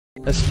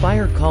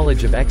Aspire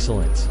College of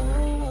Excellence.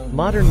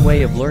 Modern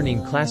way of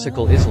learning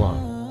classical Islam.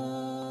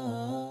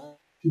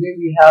 Today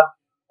we have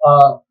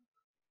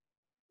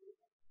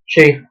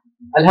Sheikh.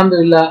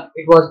 Alhamdulillah,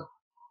 it was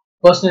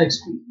personal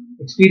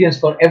experience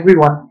for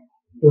everyone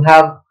to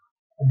have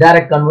a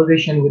direct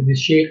conversation with this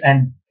Sheikh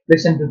and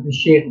listen to the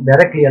Sheikh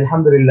directly.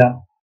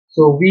 Alhamdulillah.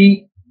 So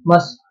we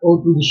must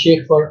owe to the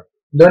Sheikh for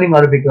learning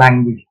Arabic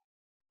language.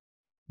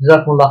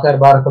 Jazakumullah khair,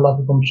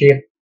 barakallahu fikum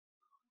Sheikh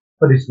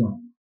for this one.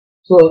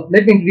 So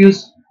let me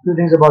introduce two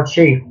things about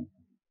Sheikh.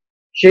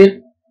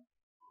 Sheikh,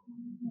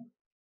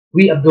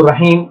 Abdur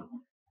Rahim.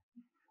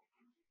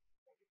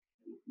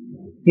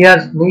 He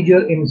has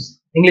major in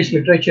English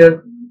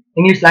literature,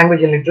 English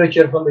language and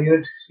literature from the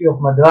University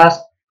of Madras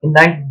in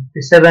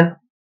 1957.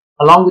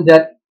 Along with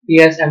that,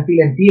 he has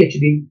MPhil and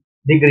PhD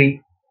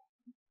degree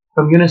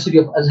from University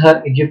of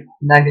Azhar, Egypt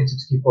in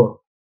 1964.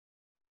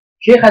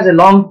 Sheikh has a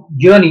long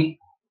journey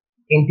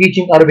in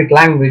teaching Arabic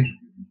language.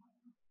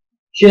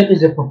 Sheikh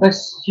was a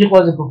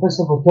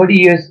professor for 30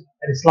 years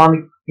at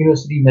Islamic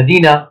University,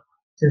 Madina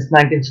since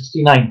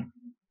 1969.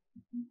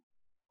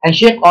 And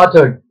Sheikh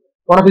authored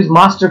one of his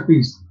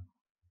masterpieces,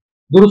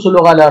 Durus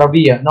Lugah,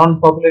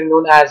 popularly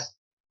known as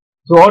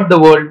throughout the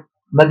world,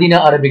 Madina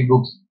Arabic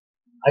books.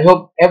 I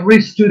hope every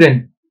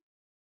student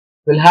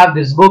will have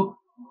this book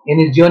in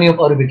his journey of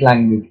Arabic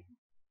language.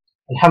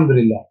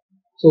 Alhamdulillah.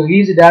 So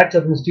he is the director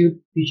of the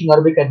Institute teaching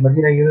Arabic at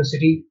Madina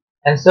University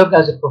and served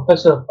as a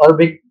professor of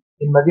Arabic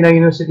in Madina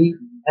University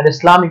and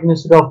Islamic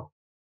Institute of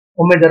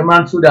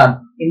Darman,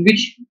 Sudan, in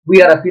which we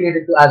are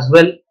affiliated to as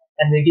well,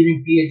 and we're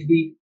giving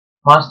PhD,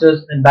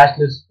 masters and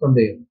bachelors from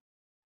there.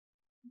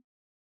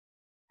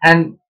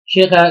 And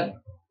Sheikh had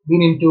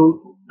been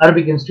into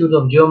Arabic Institute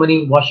of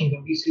Germany,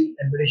 Washington DC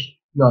and British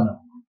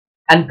Guiana.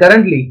 And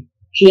currently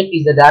Sheikh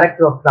is the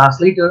director of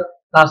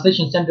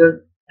Translation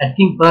Center at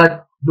King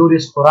Fahd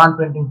Durus Quran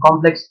Printing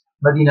Complex,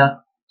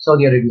 Madina,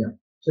 Saudi Arabia.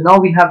 So now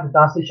we have the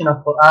translation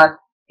of Quran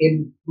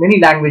in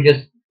many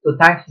languages. So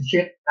thanks to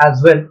Sheikh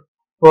as well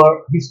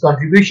for his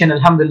contribution.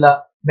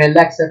 Alhamdulillah, may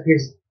Allah accept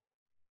his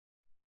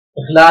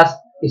ikhlas,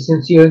 his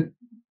sincere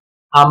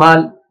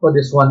amal for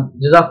this one.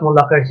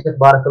 Jazakumullah khair, Sheikh,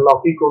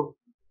 barakallahu feekum.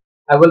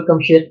 I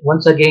welcome Sheikh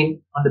once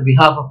again on the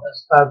behalf of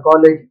Aspire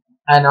College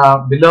and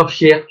our beloved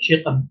Sheikh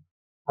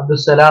Abdul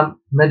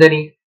Salam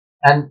Madani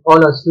and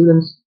all our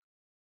students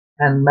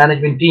and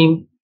management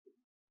team.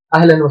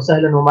 Ahlan wa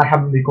sahlan wa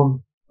marhaban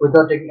bikum.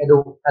 Without taking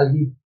ado, I'll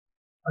give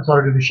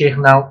authority to Sheikh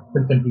now.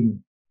 We'll continue.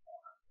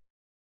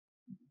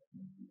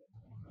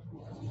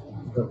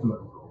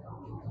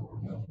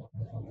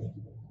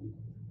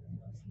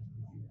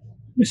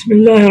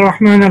 Bismillah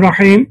ar-Rahman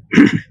ar-Rahim.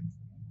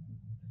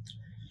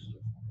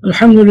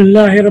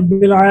 Alhamdulillahi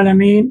Rabbil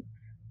Alameen.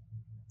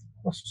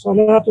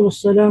 Wassalatu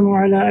wassalamu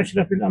ala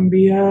ashrafil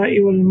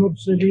anbiya'i wal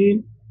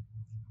mursaleen.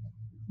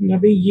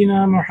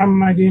 Nabiyyina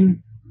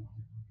Muhammadin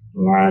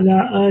wa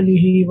ala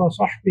alihi wa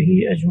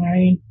sahbihi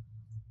ajma'in.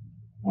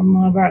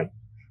 Amma ba'd.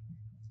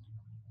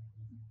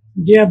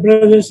 Dear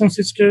brothers and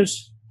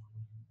sisters,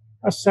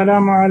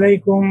 Assalamu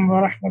alaikum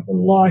wa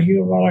rahmatullahi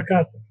wa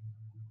barakatuh.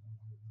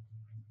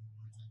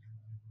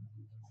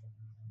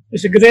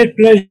 It's a great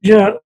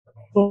pleasure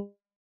for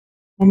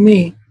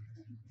me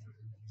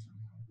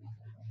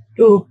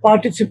to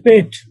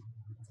participate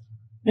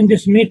in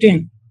this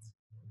meeting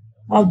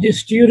of the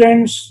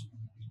students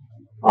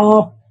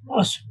of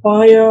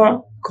Aspire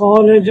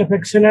College of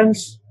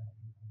Excellence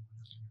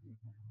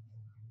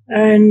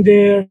and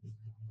their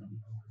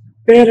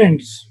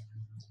parents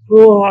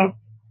who are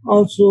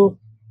also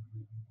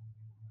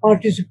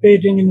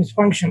participating in this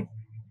function.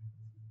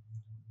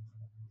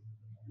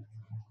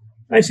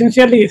 I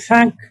sincerely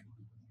thank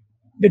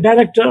the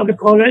director of the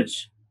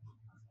college,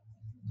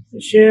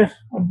 Sheikh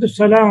Abdul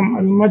Salam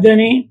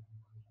Al-Madani,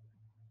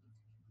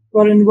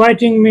 for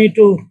inviting me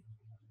to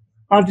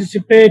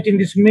participate in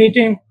this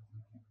meeting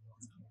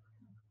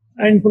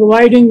and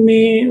providing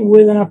me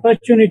with an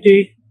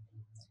opportunity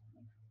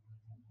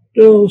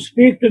to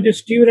speak to the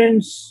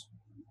students,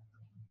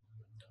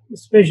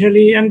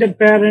 especially and their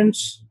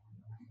parents,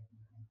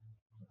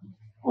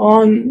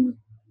 on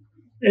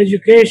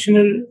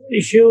educational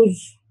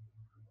issues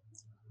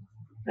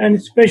and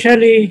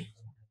especially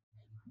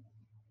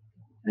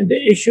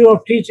the issue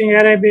of teaching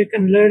Arabic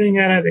and learning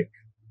Arabic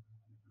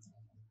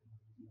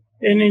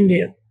in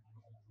India.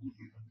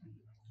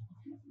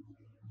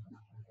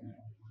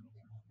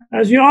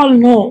 As you all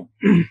know,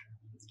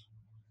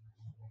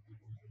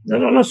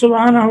 that Allah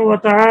subhanahu wa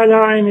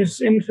ta'ala in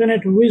His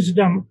infinite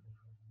wisdom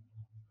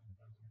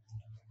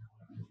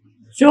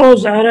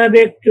chose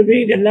Arabic to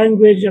be the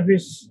language of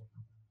His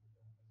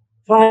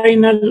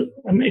final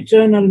and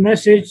eternal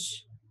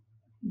message,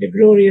 the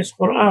glorious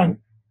Quran.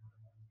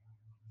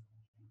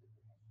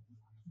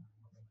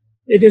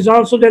 It is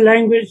also the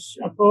language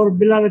of our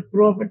beloved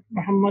Prophet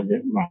Muhammad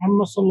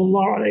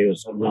sallallahu alayhi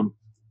wasallam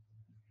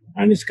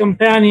and his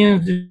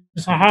companions, the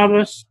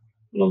Sahabas,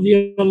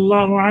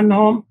 radiyallahu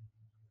anhum,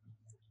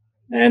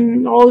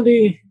 and all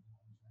the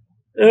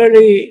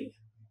early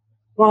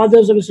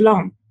fathers of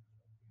Islam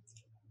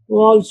who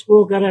all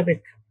spoke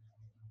Arabic.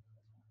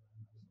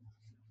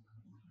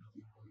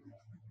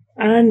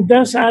 And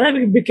thus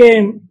Arabic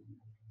became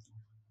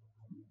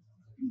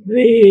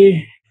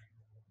the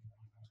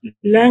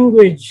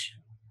language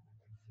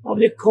of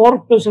the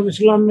corpus of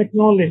Islamic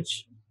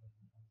knowledge,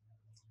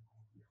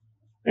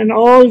 and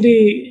all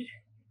the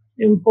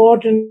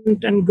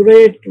important and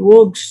great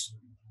works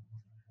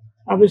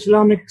of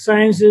Islamic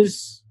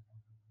sciences,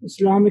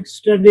 Islamic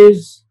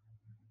studies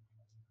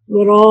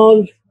were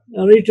all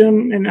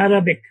written in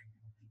Arabic.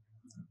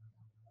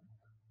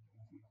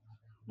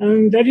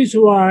 And that is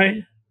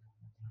why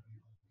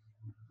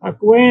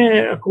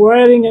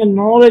acquiring a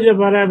knowledge of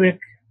Arabic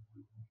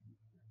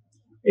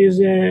is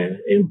an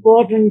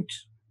important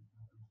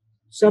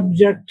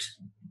subject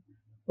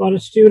for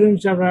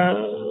students of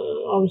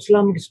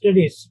Islamic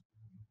studies.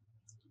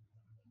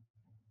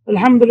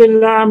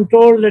 Alhamdulillah, I'm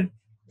told that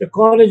the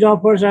college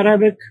offers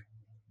Arabic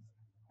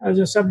as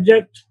a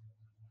subject,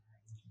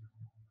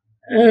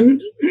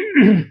 and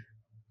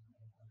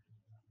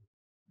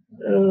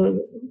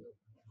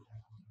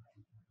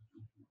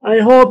I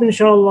hope,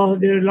 inshallah,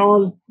 they will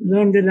all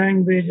learn the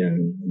language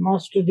and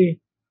master the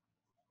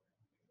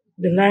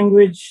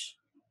language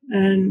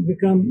and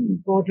become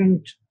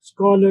important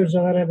scholars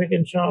of Arabic,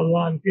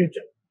 inshallah, in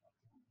future.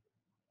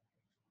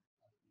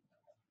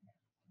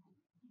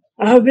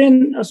 I have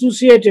been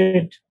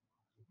associated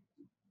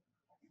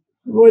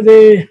with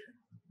the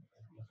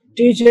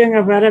teaching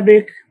of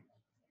Arabic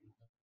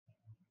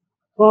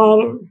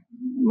for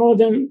more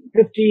than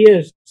 50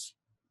 years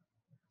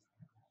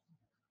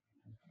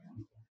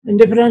in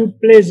different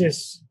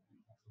places,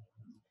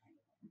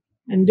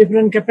 in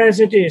different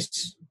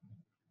capacities.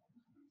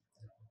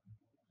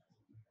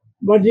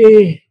 But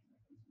the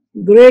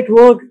great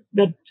work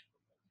that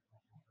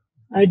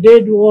I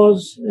did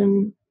was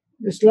in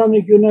the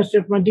Islamic University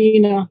of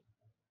Madina,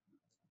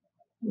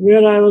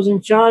 where I was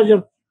in charge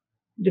of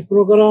the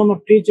program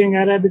of teaching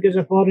Arabic as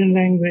a foreign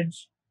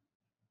language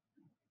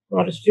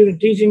for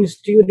teaching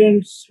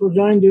students who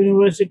joined the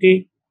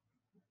university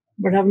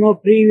but have no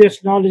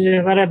previous knowledge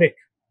of Arabic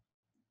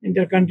in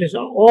their countries,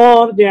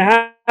 or they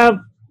have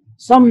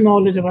some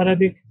knowledge of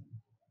Arabic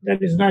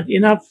that is not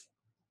enough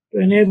to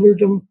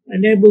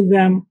enable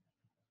them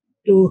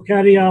to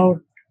carry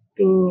on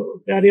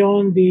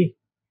the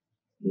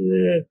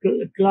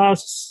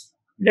class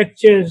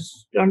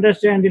lectures, to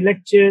understand the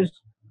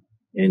lectures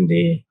in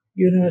the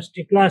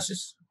university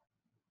classes.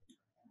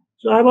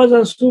 So I was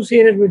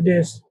associated with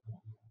this,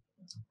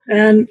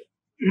 and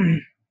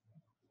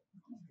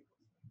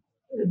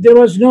there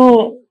was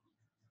no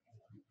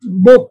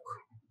book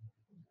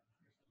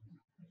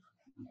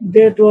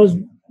that was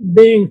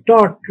being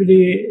taught to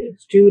the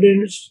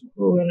students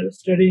who were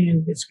studying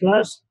in this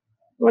class.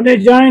 When I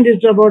joined,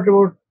 it was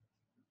about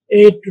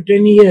 8 to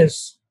 10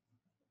 years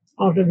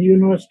after the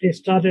university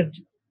started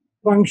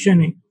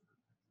functioning.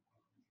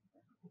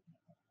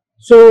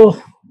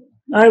 So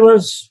I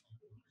was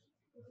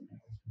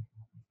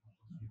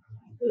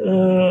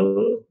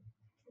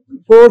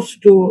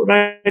forced to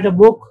write a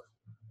book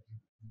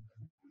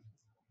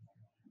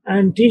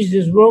and teach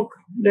this book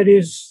that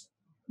is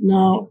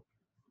now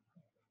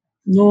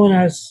known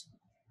as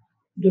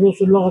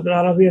Durus Lugah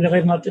al-Arabiya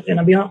لغير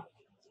ناطقين بها.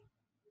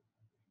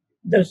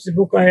 That's the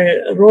book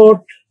I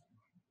wrote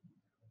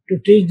to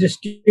teach the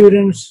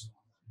students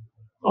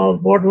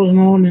of what was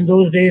known in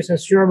those days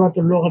as Shu'bat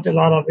al-Lughat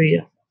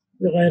al-Arabiya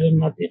لغير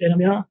ناطقين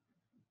بها.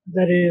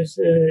 That is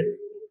a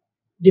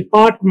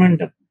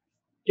department of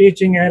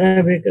teaching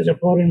Arabic as a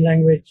foreign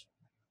language,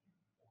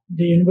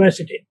 the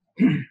university.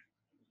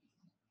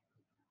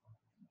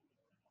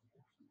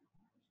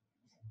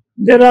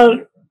 There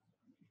are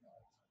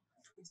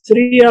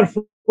 3 or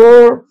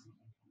 4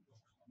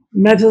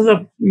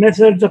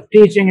 methods of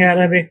teaching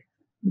Arabic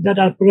that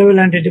are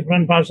prevalent in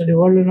different parts of the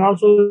world and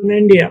also in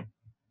India.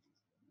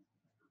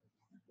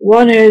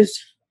 One is,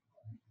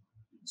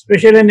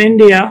 especially in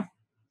India,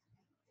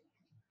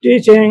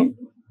 teaching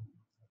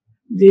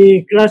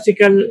the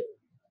classical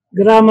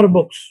grammar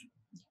books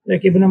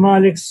like Ibn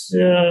Malik's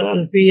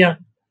Alfiya,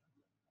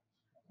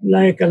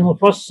 like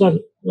Al-Mufassal,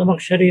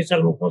 Zamakhshari's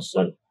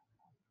Al-Mufassal,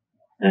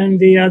 and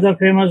the other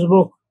famous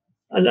book,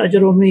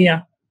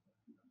 Al-Ajrumiyya,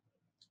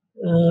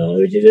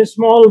 which is a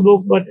small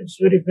book, but it's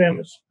very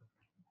famous.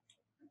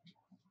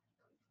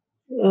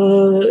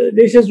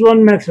 This is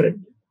one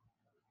method.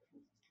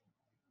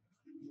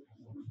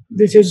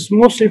 This is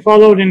mostly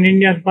followed in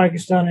India and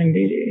Pakistan and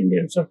the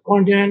Indian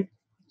subcontinent.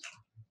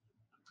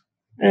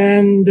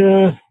 And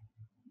the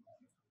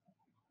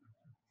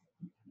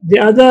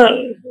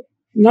other,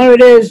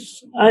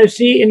 nowadays, I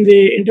see in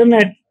the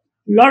internet a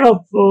lot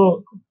of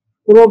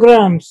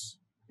programs,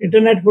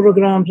 internet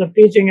programs of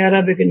teaching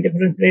Arabic in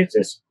different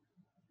places.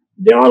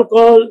 They all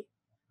call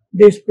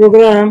this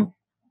program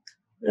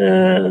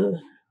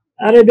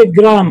Arabic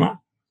grammar.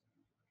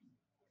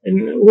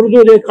 In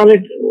Urdu, they call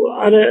it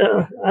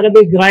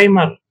Arabic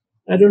grammar.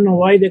 I don't know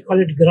why they call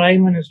it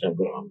grammar instead of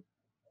grammar.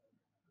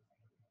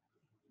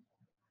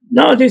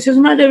 No, this is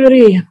not a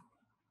very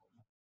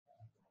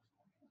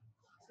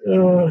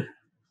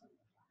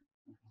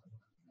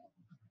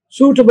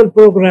suitable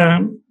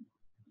program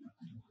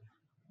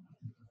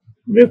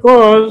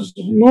because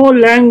no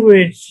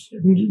language,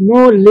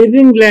 no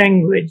living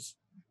language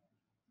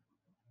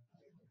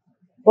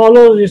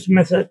follows this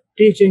method,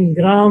 teaching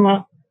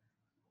grammar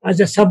as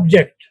a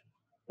subject,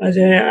 as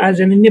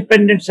an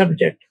independent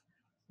subject.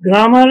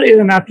 Grammar is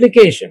an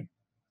application.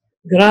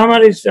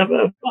 Grammar is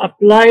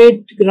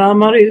applied,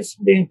 grammar is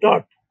being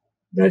taught.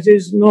 That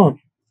is known.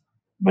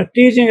 But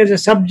teaching as a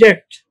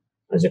subject,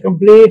 as a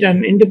complete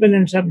and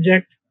independent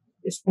subject,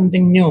 is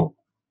something new,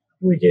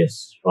 which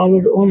is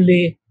followed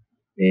only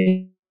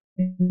in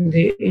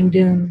the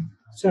Indian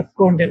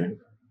subcontinent.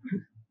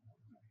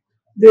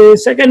 The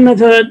second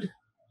method,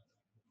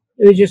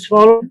 which is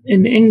followed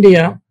in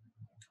India,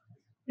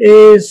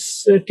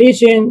 is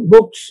teaching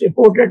books,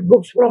 imported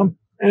books from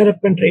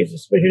Arab countries,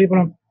 especially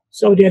from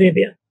Saudi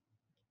Arabia.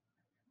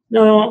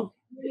 Now,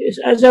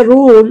 as a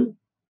rule,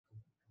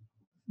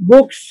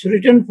 books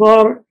written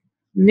for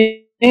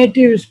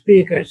native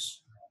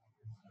speakers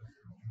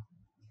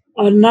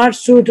are not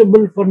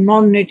suitable for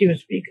non-native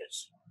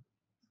speakers,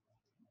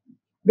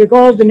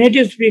 because the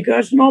native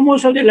speakers know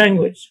most of the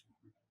language.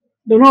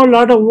 They know a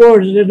lot of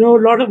words, they know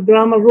a lot of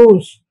grammar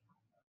rules.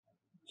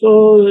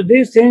 So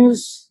these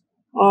things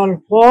are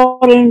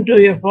foreign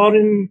to a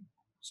foreign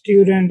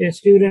student, a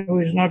student who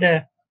is not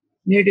a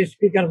native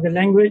speaker of the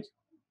language.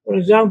 For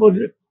example,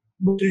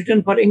 books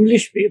written for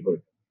English people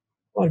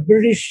or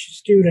British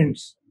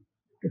students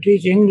to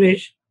teach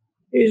English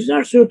is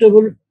not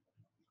suitable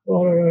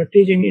for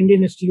teaching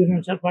Indian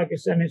students or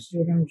Pakistani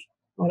students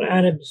or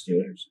Arab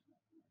students.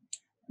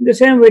 The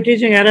same way,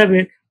 teaching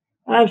Arabic,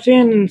 I've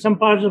seen in some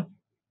parts of,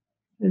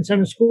 in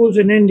some schools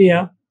in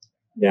India,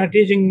 they were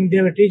teaching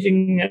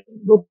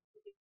books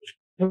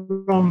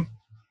from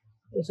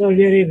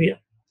Saudi Arabia.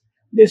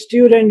 The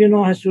student,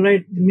 has to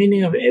write the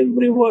meaning of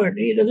every word.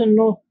 He doesn't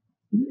know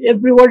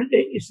every word.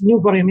 It's new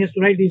for him. He has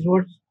to write these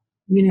words,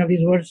 meaning of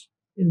these words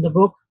in the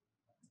book.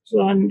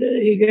 So, and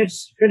he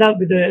gets fed up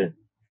with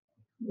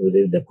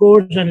the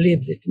course and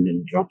leaves it and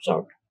then drops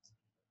out.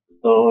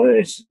 So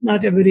it's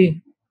not a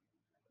very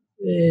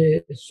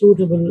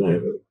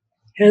suitable,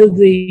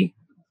 healthy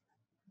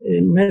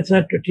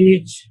method to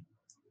teach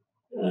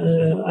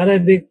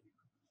Arabic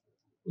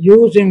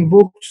using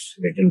books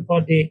written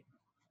for the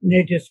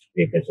native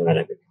speakers of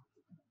Arabic.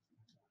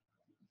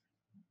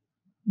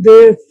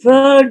 The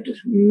third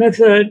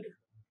method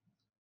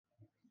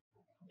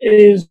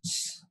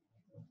is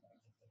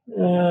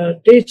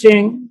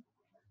teaching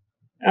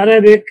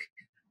Arabic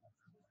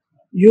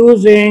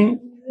using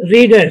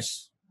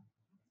readers,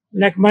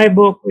 like my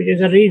book, which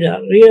is a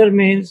reader. Reader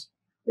means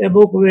a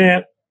book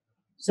where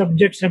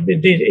subjects have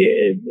been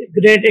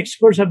great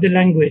experts of the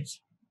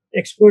language.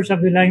 Experts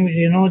of the language,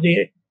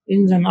 the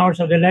ins and outs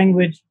of the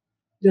language.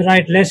 They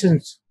write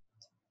lessons,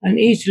 and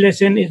each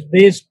lesson is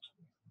based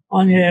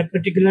on a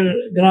particular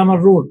grammar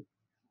rule.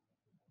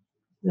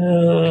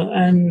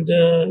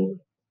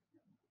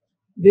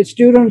 The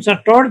students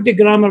are taught the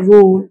grammar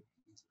rule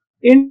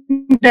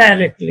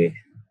indirectly.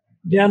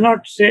 They are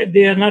not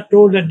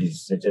told that this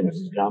is such and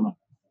such grammar,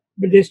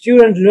 but the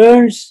student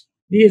learns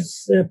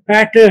these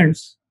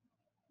patterns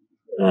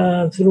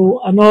through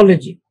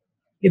analogy.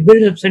 He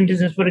builds up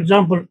sentences. For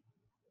example,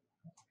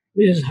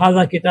 this is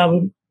hada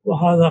kitabun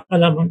wa hada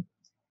qalamun.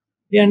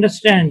 He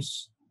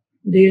understands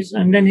this,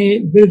 and then he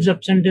builds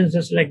up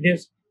sentences like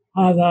this.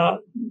 Hada,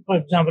 for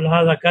example,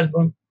 hada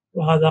kalbun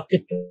wa hada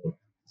qittu.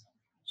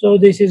 So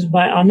this is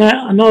by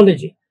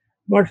analogy.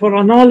 But for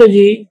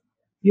analogy,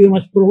 you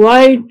must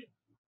provide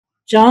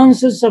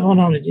chances of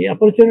analogy,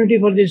 opportunity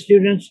for the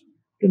students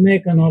to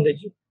make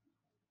analogy.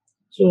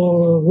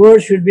 So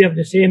words should be of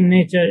the same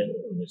nature,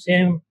 the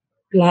same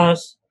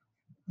class.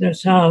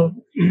 That's how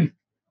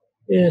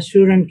a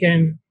student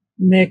can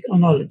make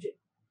analogy.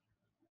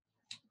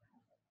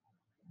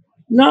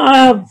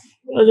 Now, as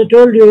I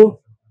told you,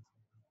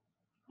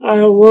 I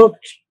have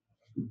worked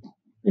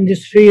in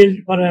this field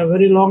for a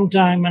very long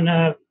time, and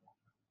I have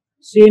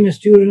seen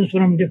students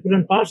from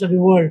different parts of the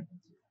world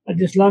at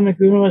the Islamic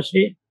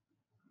University.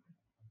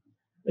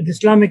 At the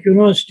Islamic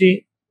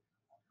University,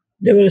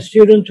 there were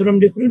students from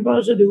different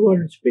parts of the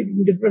world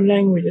speaking different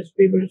languages.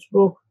 People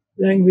spoke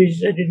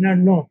languages I did not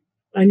know.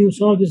 I knew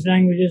some of these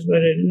languages, but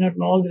I did not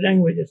know all the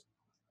languages.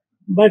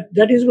 But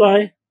that is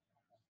why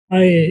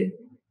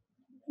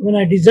when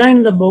I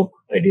designed the book,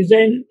 I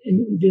designed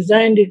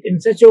it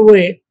in such a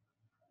way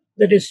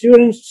that the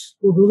students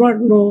who do not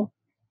know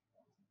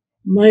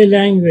my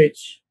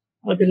language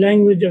or the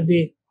language of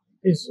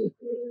his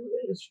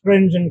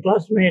friends and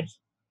classmates,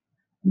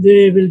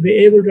 they will be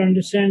able to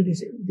understand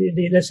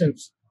the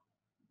lessons.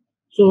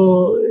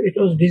 So it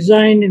was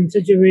designed in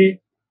such a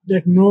way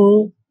that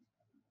no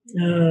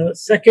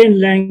second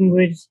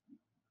language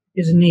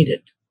is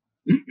needed.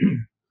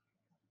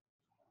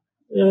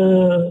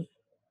 So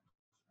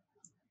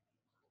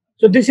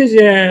this is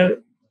a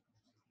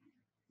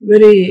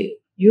very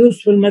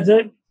useful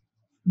method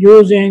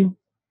using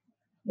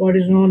what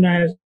is known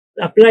as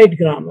applied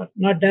grammar,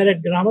 not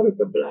direct grammar,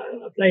 but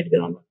applied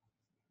grammar.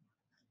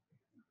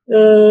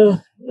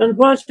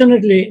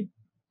 Unfortunately,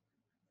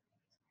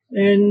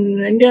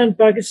 in India and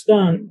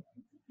Pakistan,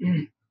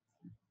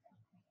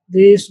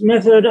 this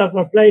method of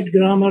applied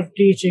grammar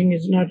teaching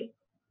is not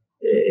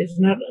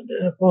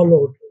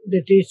followed.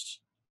 They teach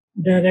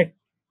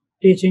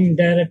teaching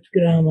direct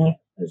grammar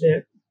as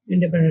an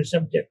independent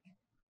subject,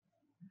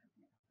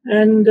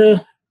 and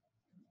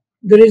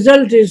the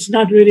result is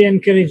not very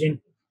encouraging,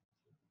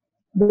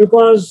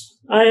 because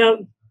I have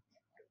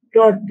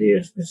taught the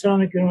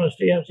Islamic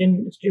University. I have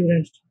seen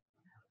students.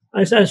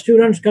 I saw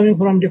students coming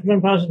from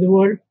different parts of the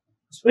world,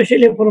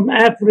 especially from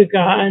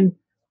Africa and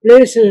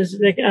places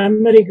like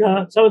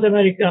America, South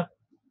America,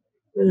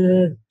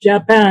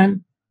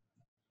 Japan,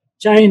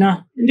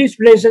 China. In these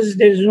places,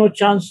 there is no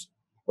chance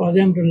for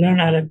them to learn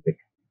Arabic.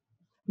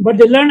 But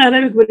they learn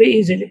Arabic very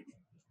easily.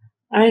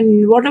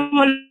 And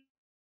whatever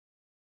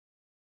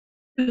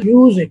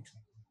use it.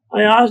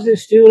 I asked a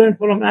student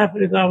from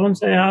Africa,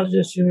 once I asked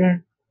a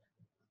student,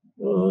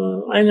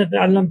 أين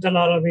تعلمت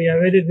العربية?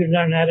 Where did you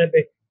learn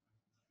Arabic?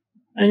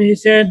 And he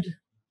said,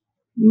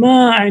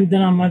 ما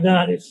عندنا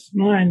مدارس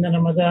ما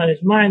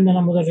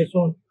عندنا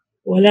مدرسون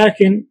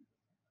ولكن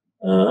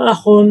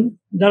أخ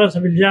درس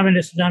بالجامعة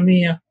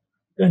الإسلامية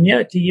كان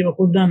يأتي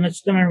وكنا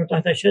نجتمع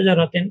تحت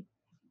شجرة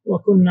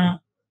وكنا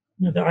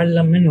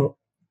نتعلم منه.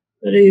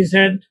 But he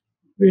said,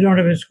 we don't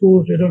have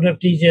schools, we don't have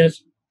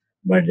teachers,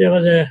 but there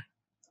was a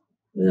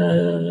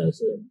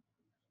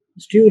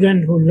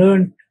student who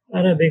learned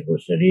Arabic, who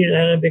studied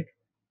Arabic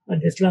at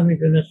the Islamic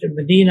University of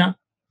Madina,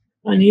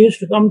 and he used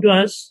to come to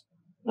us,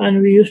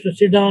 and we used to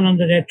sit down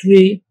under a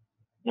tree,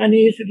 and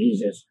he used to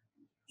teach us.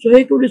 So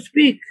he could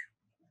speak.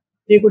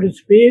 He could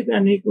speak,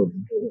 and he could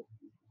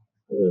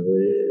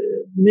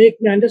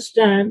make me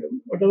understand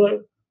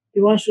whatever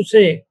he wants to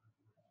say.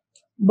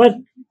 But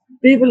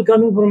people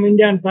coming from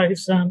India and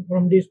Pakistan,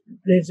 from these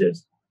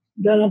places,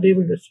 they are not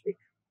able to speak.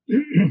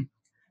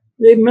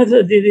 The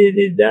method,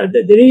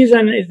 the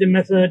reason is the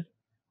method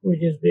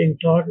which is being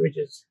taught, which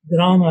is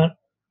grammar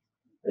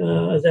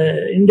as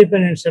an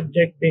independent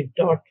subject being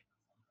taught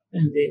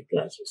in the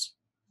classes.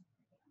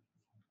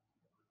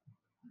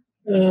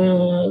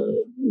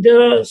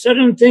 There are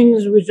certain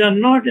things which are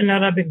not in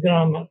Arabic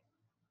grammar,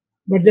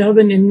 but they have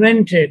been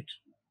invented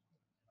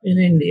in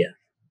India.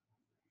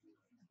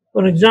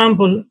 For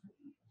example,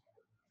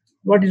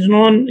 what is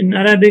known in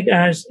Arabic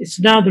as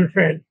isnad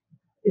al-fi'l.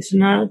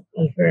 Isnad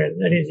al-fi'l,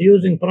 that is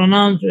using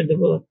pronouns with the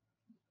verb.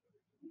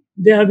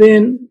 They have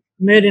been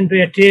made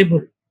into a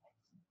table,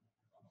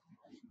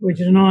 which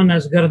is known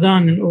as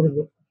gardan in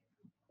Urdu.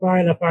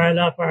 Fa'ala,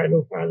 fa'ala,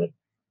 fa'alu, fa'ala.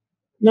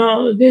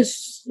 Now,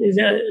 this is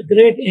a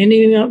great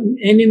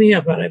enemy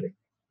of Arabic.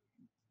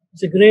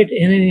 It's a great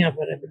enemy of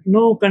Arabic.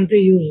 No country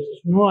uses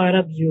it. No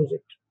Arabs use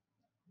it.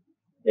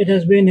 It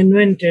has been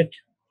invented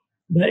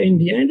by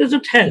India. It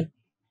doesn't help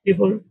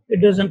people.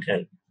 It doesn't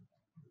help,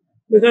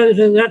 because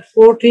it has got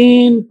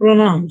 14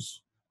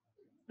 pronouns.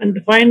 And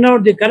to find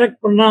out the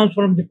correct pronouns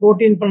from the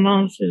 14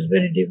 pronouns is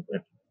very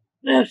difficult.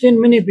 I have seen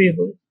many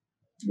people,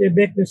 they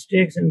make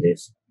mistakes in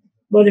this.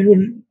 But if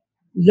you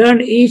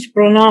learn each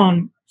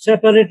pronoun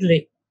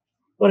separately,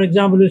 for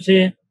example, you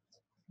say,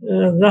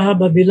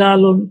 ذهب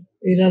بلال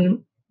إلى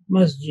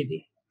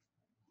المسجد.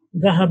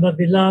 ذهب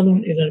بلال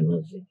إلى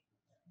المسجد.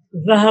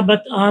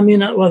 ذهبت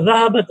آمنة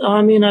وذهبت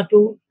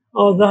آمنة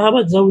أو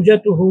ذهبت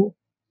زوجته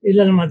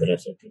إلى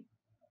المدرسة.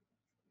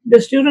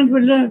 The student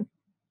will learn.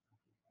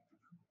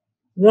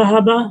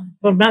 ذهب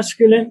for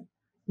masculine,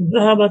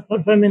 ذهبت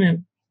for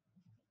feminine.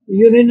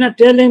 You need not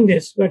tell him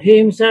this, but he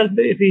himself,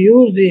 if you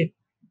use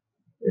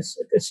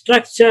the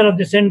structure of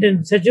the sentence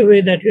in such a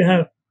way that you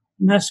have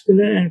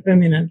masculine and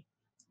feminine.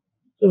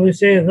 So we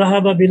say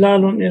ذهب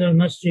بلال إلى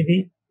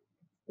المسجد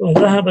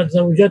وذهبت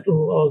زوجته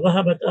أو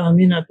ذهبت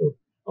آمنة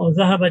أو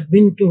ذهبت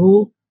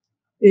بنته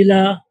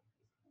إلى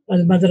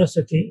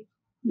المدرسة.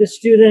 The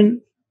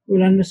student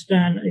will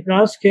understand. If you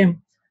ask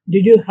him,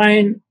 did you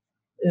find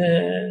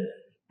a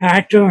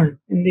pattern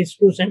in these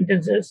two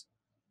sentences?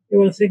 He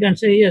will think and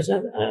say, yes,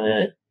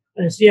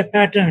 I see a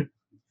pattern.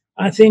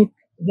 I think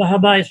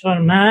ذهب is for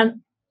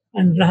man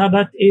and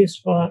ذهبت is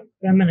for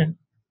feminine.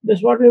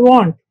 That's what we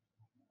want.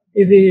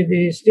 If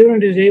the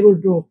student is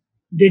able to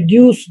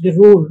deduce the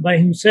rule by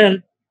himself,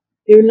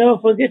 he will never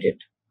forget it.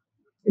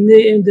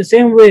 In the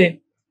same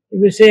way,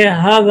 if we say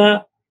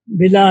هذا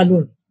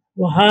بلال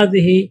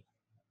وهذه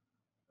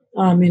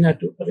آمنة,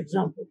 for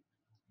example,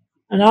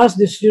 and ask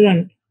the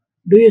student,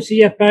 do you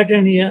see a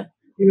pattern here?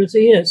 He will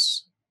say,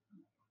 yes.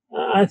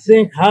 I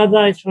think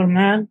هذا is for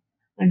man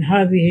and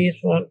هذه is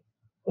for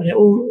a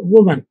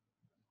woman.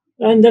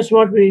 And that's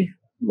what we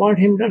want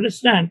him to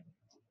understand.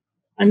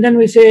 And then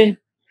we say,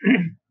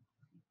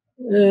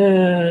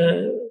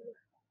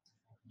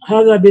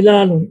 هذا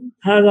بلال,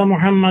 هذا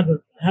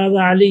محمد, هذا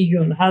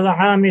علي, هذا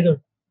عامر.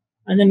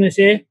 And then we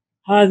say,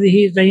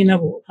 هذه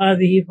زينب,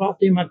 هذه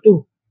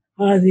فاطمة,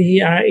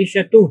 هذه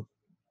عائشة.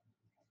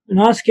 And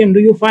ask him, do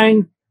you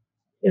find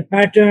a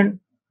pattern?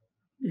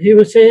 He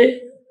will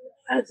say,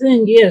 I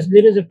think, yes,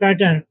 there is a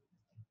pattern.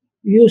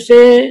 You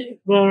say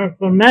for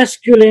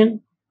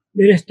masculine,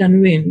 there is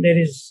tanween, there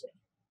is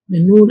the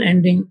noon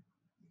ending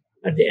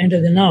at the end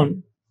of the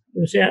noun.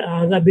 You say,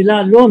 هذا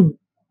بلال.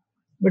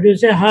 But you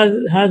say,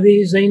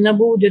 هذه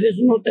زينب, there is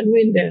no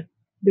tanween there.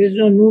 There is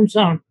no noon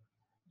sound.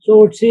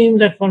 So it seems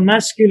that for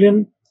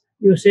masculine,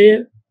 you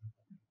say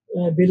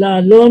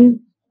Bilalun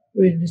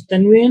with this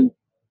tanween,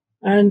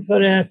 and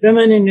for a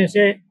feminine, you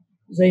say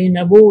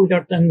Zainabu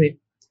without tanween.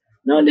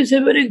 Now, this is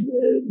a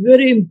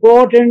very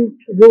important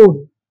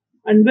rule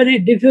and very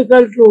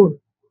difficult rule,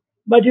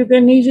 but you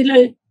can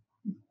easily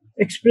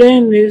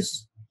explain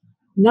this.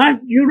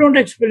 Not you don't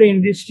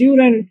explain the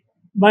student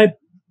by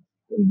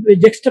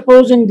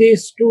juxtaposing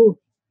these two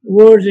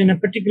words in a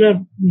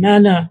particular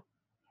manner.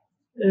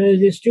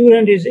 The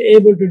student is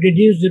able to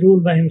deduce the rule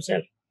by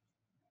himself.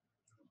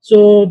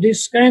 So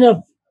this kind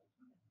of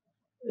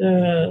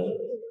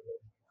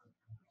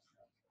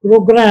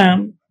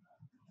program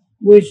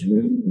which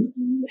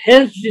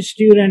helps the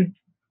student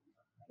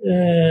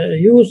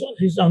use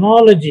his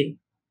analogy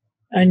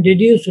and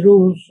deduce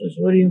rules is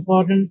very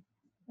important,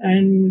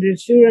 and the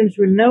students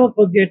will never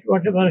forget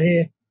whatever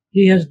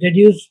he has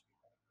deduced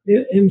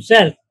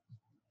himself.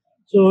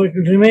 So it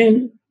will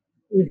remain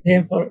with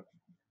him for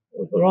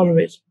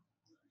always.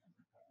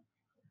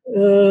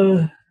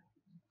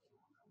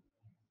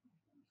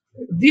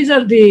 These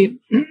are the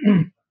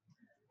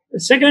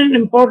second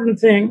important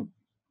thing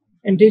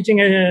in teaching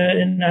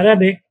in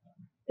Arabic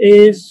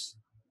is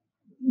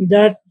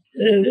that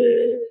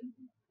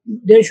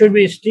there should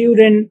be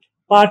student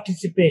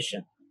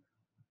participation.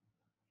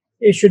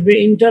 It should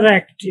be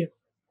interactive.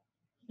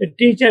 The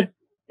teacher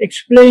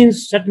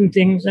explains certain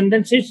things and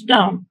then sits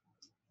down.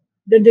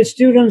 Then the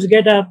students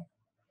get up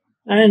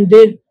and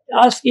they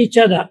ask each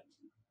other,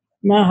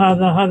 Ma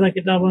hadha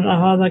kitabun,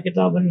 ahadha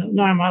kitabun,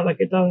 na'am hadha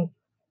kitabun.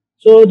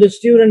 So the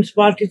students'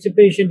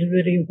 participation is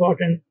very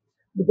important,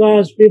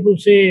 because people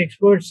say,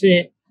 experts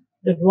say,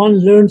 that one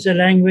learns a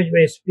language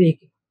by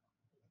speaking.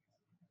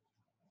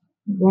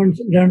 One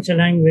learns a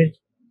language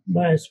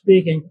by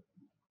speaking.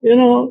 You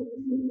know,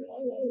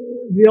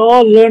 we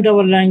all learned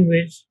our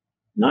language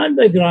not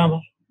by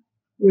grammar.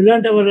 We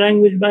learned our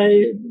language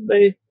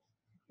by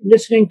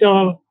listening to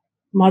our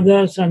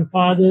mothers and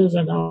fathers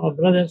and our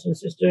brothers and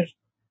sisters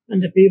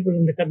and the people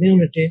in the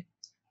community.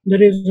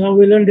 That is how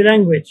we learn the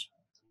language.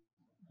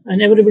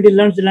 And everybody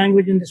learns the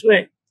language in this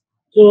way.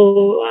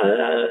 So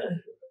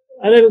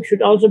Arabic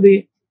should also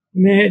be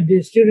made,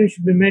 the students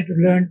should be made to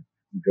learn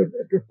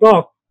to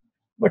talk.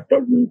 But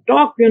to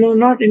talk,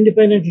 not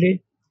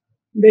independently.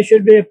 There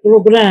should be a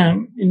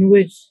program in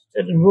which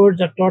certain words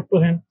are taught to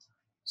him,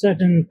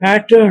 certain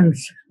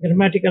patterns,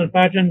 grammatical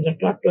patterns are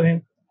taught to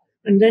him.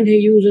 And then he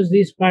uses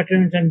these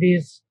patterns and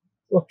these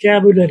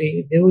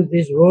vocabulary,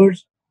 these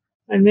words,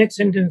 and makes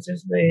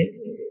sentences by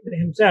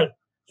himself.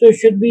 So it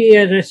should be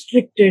a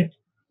restricted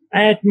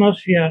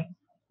atmosphere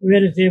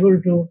where he's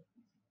able to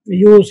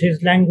use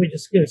his language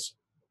skills.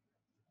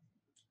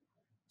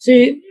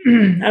 See,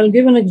 I'll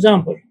give an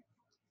example.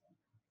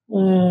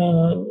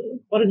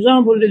 For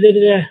example, there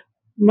is a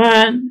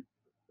man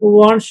who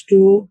wants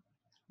to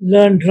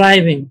learn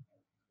driving.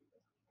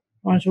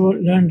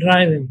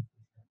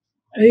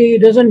 He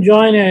doesn't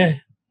join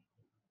a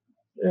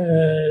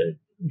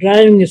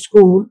driving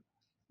school,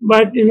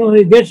 but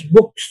he gets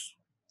books,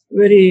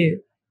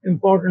 very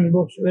important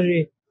books,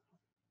 very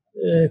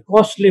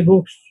costly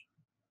books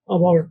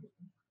about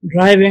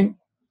driving,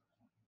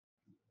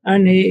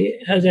 and he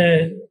has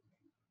a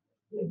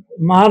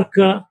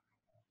marker.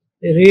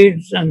 He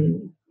reads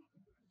and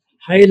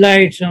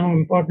highlights some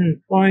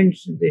important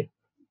points in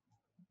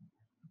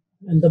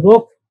the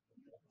book,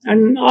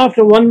 and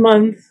after 1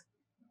 month,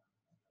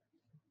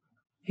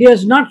 he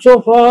has not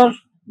so far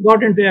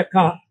got into a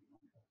car.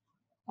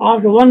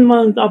 After 1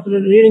 month, after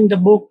reading the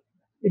book,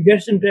 he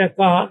gets into a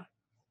car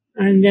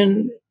and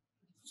then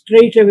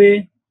straight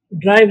away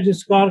drives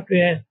his car to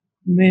a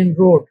main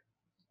road.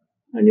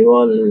 And you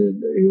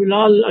will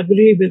all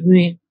agree with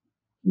me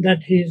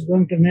that he is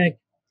going to make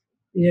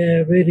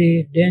a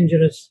very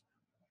dangerous,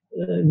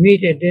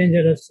 meet a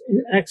dangerous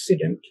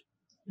accident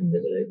in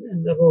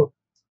the road.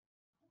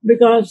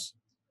 Because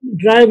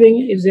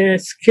driving is a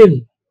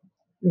skill.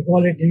 We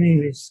call it in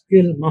English,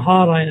 skill,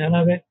 mahara in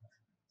Arabic.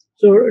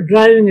 So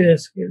driving is a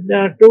skill. There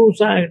are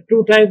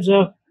two types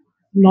of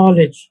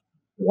knowledge.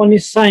 One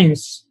is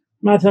science.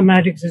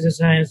 Mathematics is a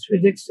science.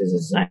 Physics is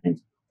a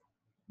science.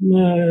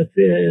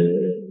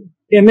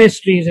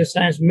 Chemistry is a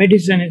science.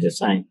 Medicine is a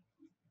science.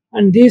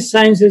 And these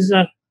sciences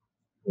are,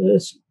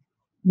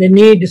 they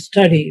need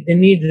study. They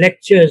need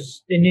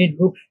lectures. They need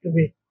books to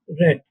be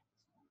read.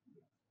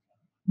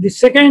 The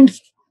second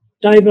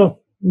type of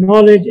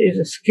knowledge is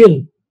a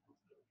skill.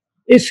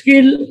 A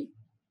skill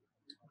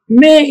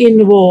may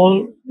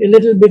involve a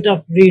little bit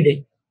of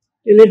reading,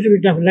 a little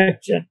bit of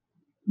lecture,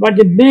 but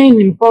the main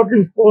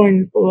important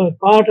point or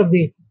part of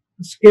the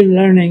skill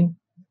learning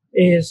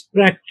is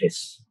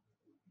practice.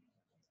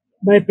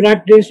 By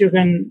practice, you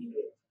can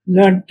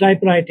learn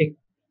typewriting.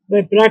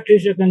 By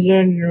practice, you can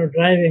learn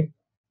driving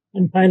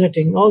and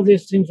piloting. All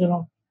these things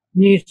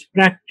needs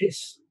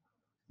practice.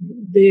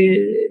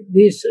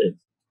 These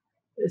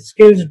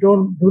skills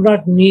do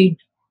not need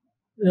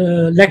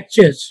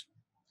lectures.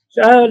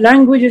 So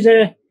language is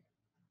a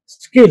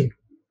skill.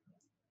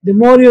 The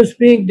more you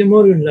speak, the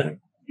more you learn.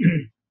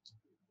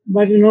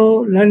 But you know,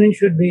 learning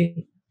should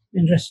be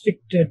in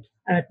restricted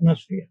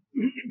atmosphere.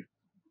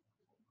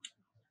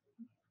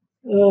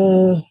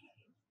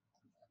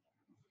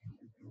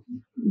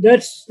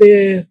 That's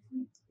the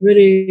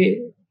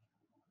very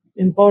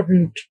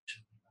important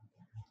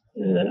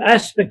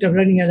aspect of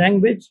learning a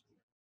language.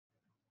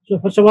 So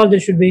first of all, there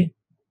should be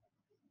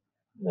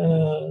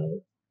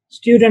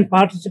student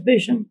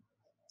participation,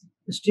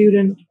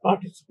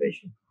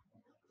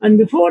 and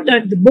before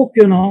that, the book,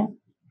 you know,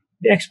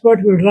 the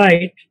expert will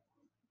write.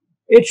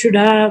 It should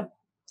have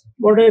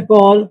what I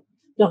call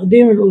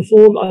تقديم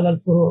الأصول على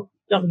الفروع.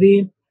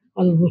 تقديم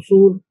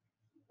الأصول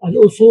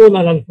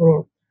على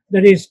الفروع.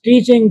 That is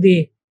teaching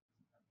the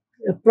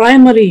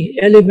primary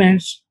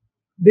elements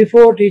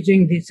before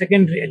teaching the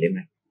secondary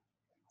element.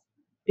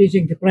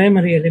 Teaching the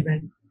primary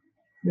element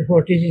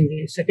before teaching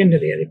the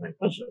secondary element.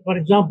 For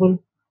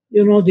example,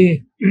 you know,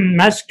 the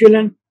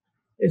masculine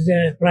is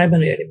the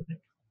primary element.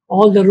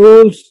 All the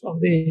rules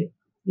of the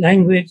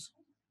language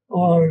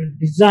are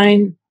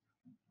designed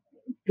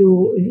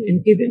to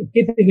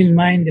keeping in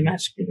mind the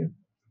masculine.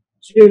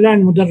 So you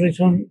learn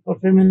mudarrisun for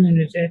feminine,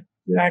 you say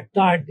you add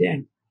ta at the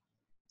end.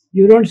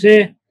 You don't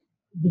say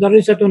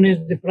mudarrisatun is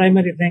the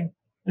primary thing,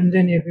 and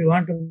then if you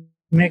want to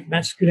make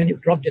masculine, you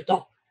drop the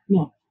ta.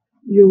 No.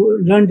 You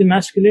learn the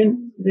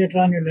masculine, later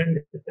on you learn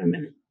the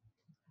feminine.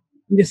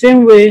 In the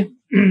same way,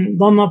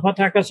 Dhamma,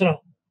 Fatha, Kasra,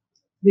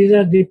 these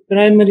are the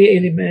primary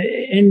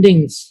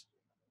endings,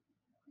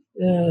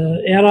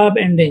 Arab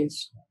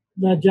endings.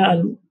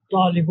 Ja'a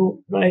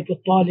al-talibu, ra'aytu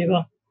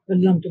al-taliba,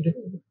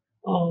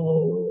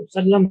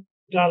 sallamtu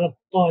ala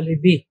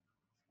al-talibi.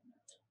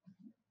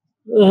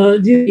 These are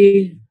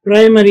the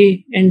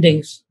primary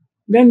endings.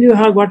 Then you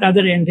have what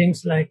other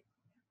endings like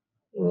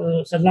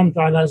sallamtu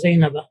ala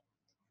Zainaba.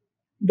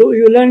 Do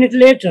you learn it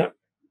later?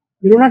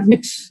 You do not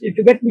mix. If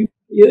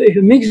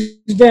you mix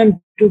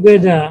them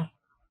together,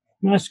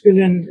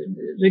 masculine,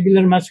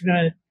 regular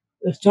masculine,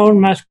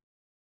 sound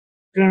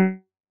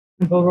masculine,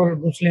 plural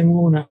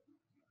Muslimuna,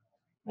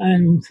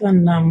 and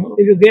Sannam.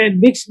 If you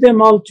mix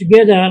them all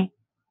together,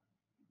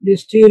 the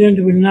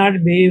student will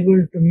not be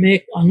able to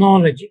make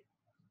analogy.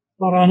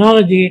 For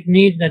analogy, it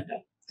needs that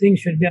things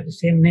should be of the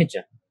same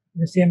nature,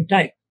 the same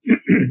type.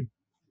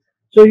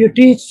 So you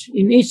teach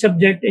in each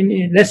subject, in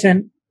a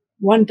lesson,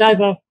 one type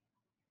of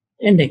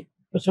ending.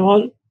 First of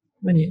all,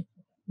 when you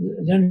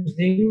learn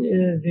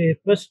the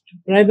first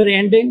primary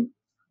ending,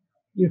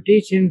 you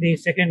teach in the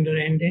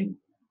secondary ending,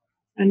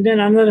 and then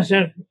another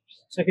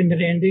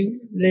secondary ending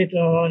later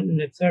on in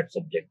the third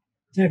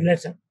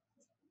lesson.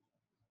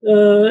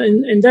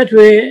 In that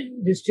way,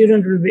 the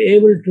student will be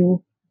able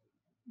to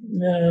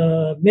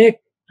make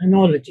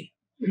analogy.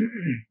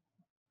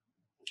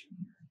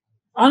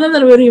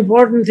 Another very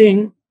important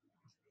thing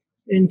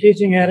in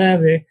teaching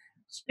Arabic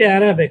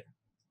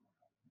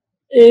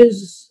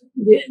is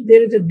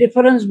there is a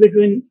difference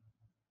between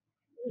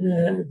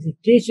the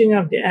teaching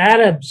of the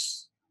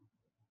Arabs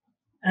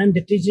and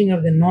the teaching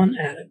of the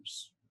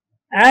non-Arabs.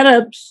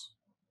 Arabs,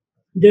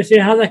 they say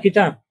هذا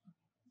كتاب,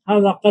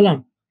 هذا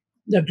قلم.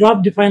 They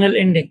drop the final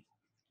ending.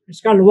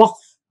 It's called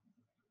waqf.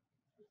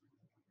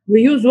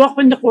 We use waqf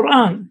in the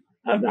Quran.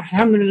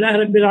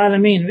 Alhamdulillah Rabbil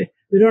Alameen.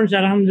 We don't say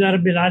Alhamdulillah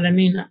Rabbil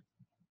Alameen.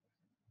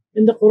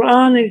 In the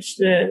Quran, it's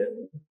the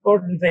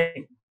important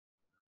thing.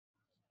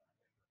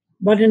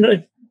 But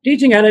in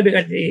teaching Arabic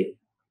at the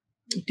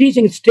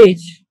teaching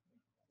stage,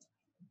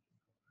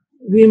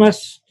 we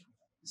must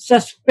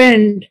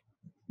suspend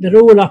the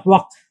rule of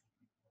waqf.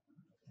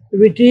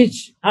 We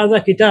teach هذا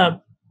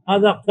كتاب,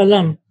 هذا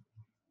قلم.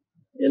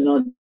 You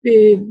know,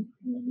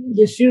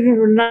 the student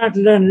will not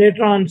learn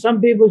later on.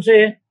 Some people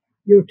say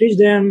you teach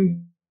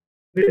them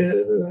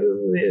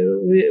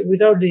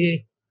without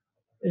the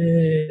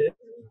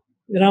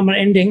grammar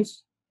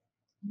endings,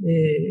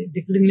 the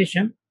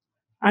declination,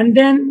 and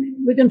then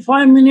within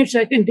 5 minutes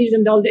I can teach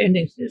them all the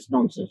endings. It's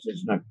nonsense.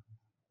 It's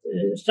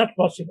not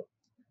possible.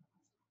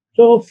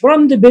 So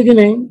from the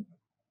beginning,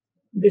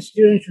 the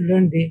students should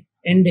learn the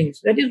endings.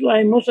 That is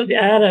why most of the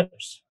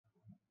Arabs,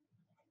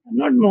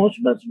 not most,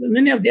 but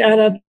many of the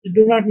Arabs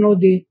do not know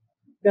the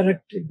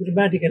correct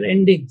grammatical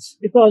endings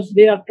because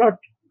they are taught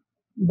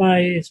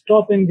by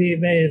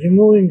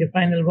removing the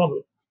final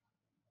vowel.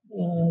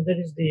 That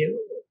is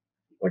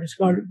what is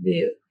called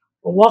the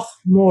waqf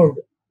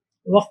mode.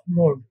 Waqf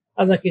mode.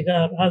 هذا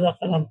كتاب, هذا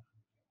قلم.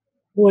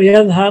 هو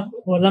يذهب,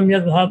 هو لم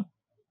يذهب.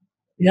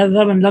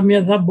 يذهب and لم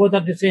يذهب, both are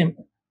the same.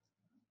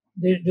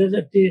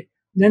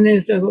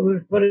 Then,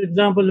 for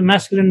example, the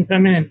masculine and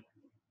feminine.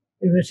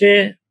 If you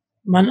say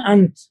man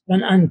ant,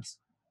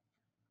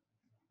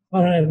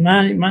 or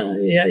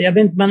ya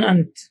bint man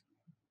ant,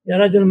 ya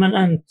rajul man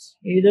ant,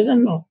 he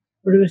doesn't know.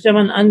 But if you say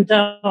man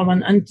anta or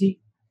man anti,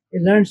 he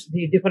learns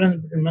the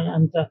difference between man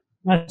anta,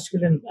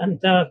 masculine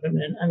anta,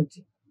 feminine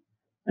anti.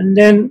 And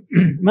then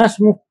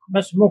masmuk,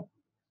 if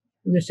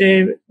you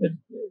say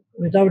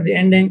without the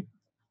ending,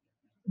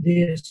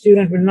 the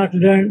student will not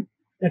learn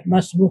that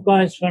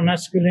masmuka is for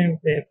masculine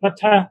with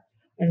fatha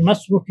and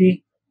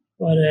masmuki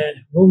for a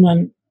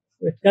woman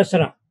with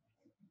kasra.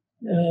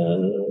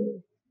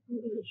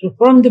 So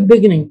from the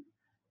beginning,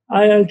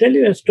 I'll tell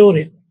you a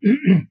story.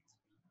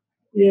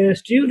 A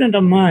student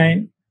of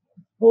mine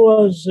who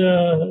was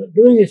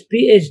doing his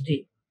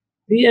PhD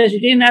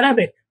in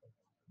Arabic.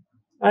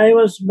 I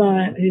was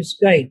his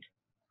guide.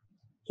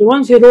 So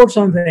once he wrote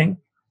something,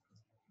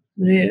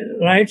 he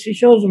writes, he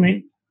shows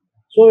me.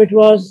 So it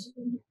was,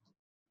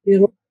 he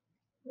wrote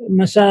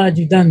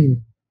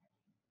Masajidan.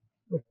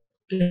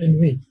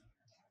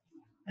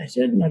 I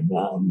said, my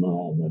brother,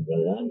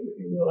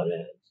 you are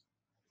a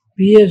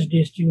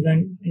PhD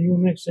student, and you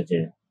make such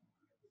a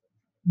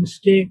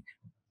mistake,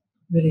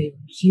 very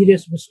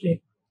serious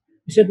mistake.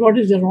 He said, what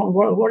is the wrong?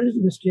 What is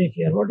the mistake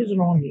here? What is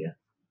wrong here?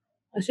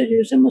 I said,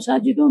 you said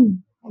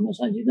Masajidun or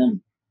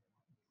Masajidan.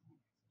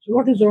 So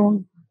what is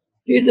wrong?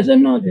 He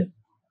doesn't know this.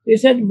 He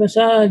said,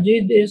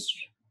 Masajid is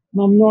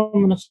Mamnu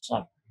min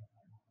as-Sar.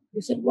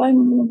 He said, why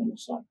Mamnu min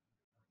as-Sar?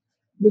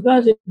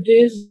 Because it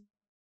is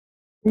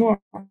more.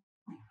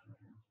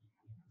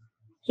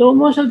 So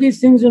most of these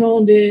things,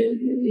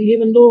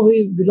 even though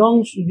he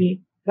belongs to the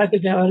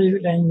faculty of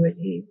Arabic language,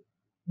 he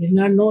did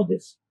not know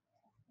this.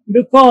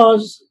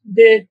 Because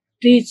they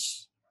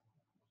teach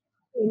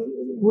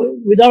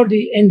without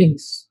the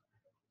endings.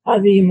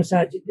 Hadi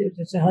Masajid,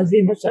 they say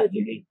Hadi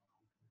Masajid.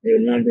 They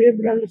will not be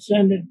able to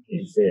understand it.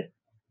 It's a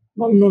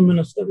Mamnu min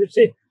as-Sar. They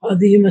say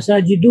Hadi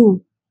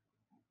Masajidu.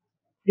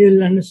 He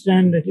will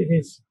understand that it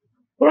is.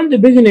 From the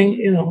beginning,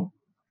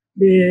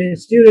 the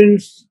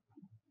students,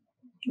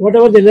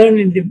 whatever they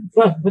learn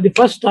for the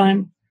first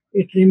time,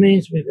 it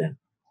remains with them.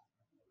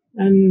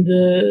 And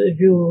if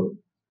you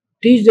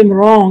teach them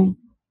wrong,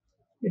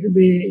 it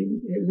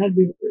will not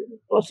be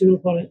possible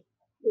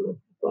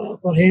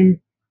for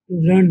him to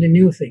learn the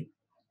new thing.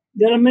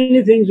 There are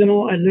many things, I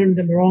learned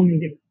them wrong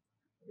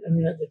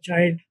as a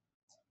child.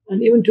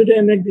 And even today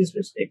I make these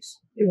mistakes.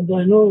 Even though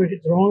I know it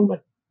is wrong,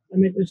 but I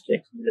make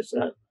mistakes. That's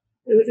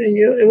everything,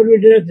 everybody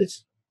does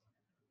this.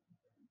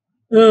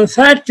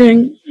 Third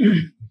thing,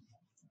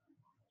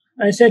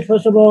 I said,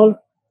 first of all,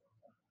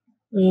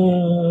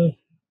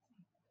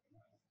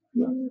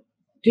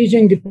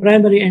 teaching the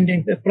primary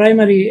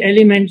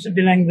elements of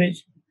the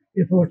language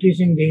before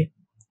teaching the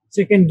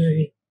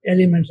secondary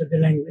elements of the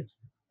language.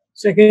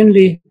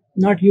 Secondly,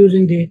 not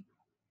using the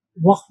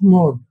waqf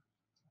mode.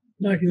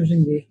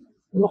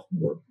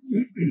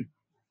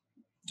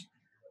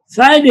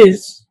 Third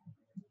is,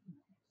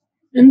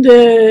 in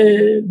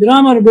the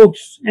grammar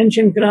books,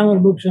 ancient grammar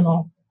books,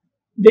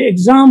 the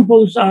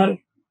examples are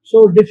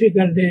so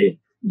difficult.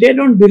 They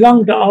don't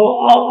belong to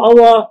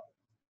our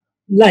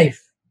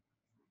life,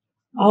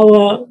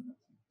 our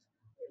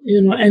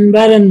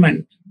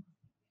environment.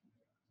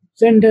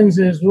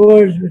 Sentences,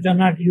 words which are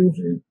not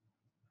used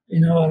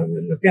in our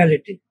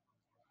locality.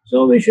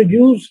 So we should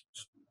use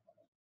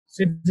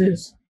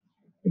sentences,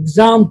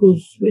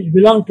 examples which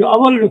belong to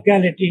our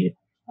locality,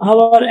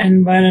 our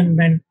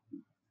environment,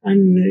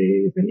 and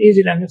you can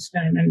easily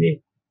understand, and the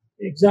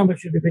example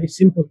should be very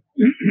simple.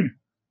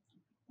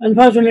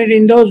 Unfortunately,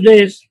 in those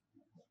days,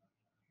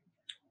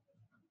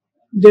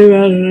 they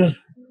were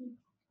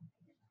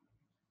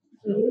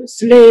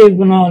slave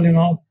and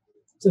all,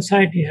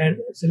 society had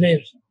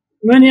slaves.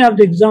 Many of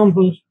the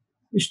examples,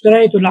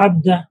 اشتريت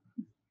العبد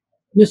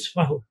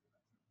نصفه.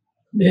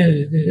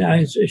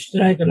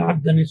 اشتريت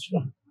العبد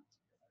نصفه.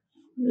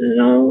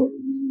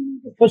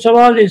 First of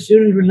all, the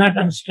students will not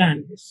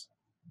understand this.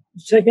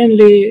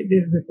 Secondly,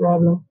 there is the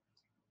problem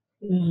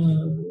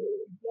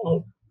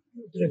with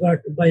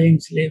regard to buying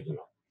slaves.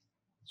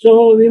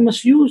 So we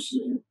must use,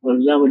 for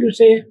example, you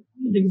say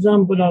the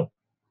example of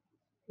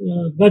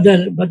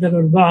بدل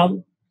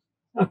البعض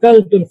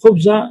أكلت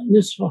الخبز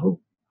نصفه.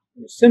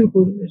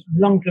 Simple, it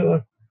belongs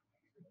to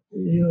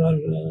your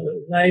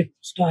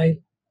lifestyle.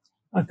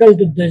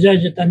 أكلت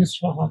الدجاجة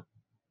نصفها.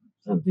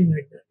 Something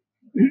like that.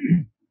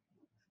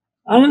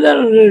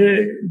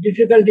 Another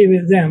difficulty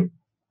with them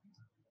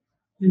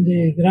in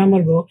the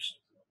grammar books,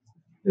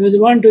 if they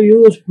want to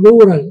use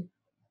plural,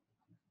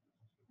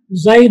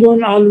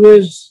 Zaidun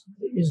always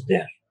is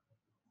there.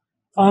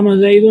 Qama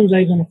Zaidun,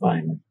 Zaidun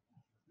Qaimun.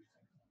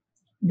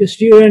 The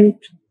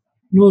student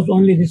knows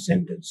only this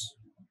sentence.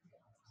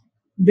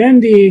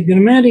 Then the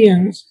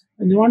grammarians,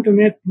 when they want to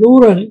make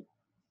plural,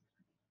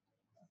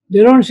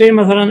 they don't say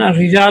مثلا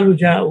الرجال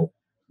جاءوا,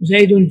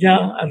 Zaidun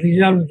جاء,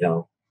 الرجال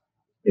جاءوا.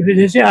 If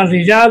they say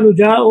الرجال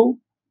جاءوا,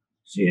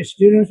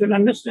 students will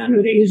understand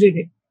very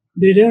easily.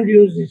 They don't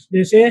use this.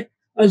 They say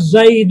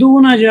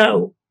الزيدون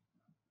جاءوا.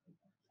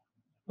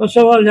 First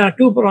of all, there are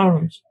two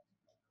problems.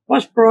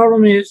 First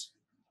problem is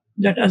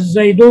that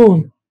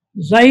الزيدون,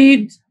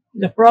 Zaid,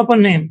 the proper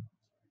name,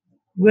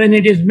 when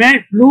it is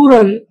made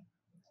plural,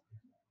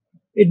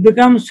 it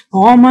becomes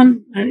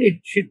common and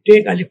it should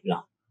take alif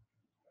lam.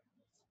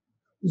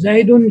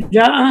 Zaidun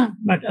ja'a,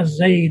 but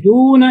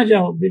az-zayduna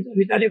ja'a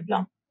with alif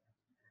lam.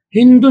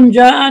 Hindun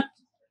ja'at,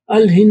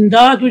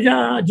 al-hindatu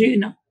ja'a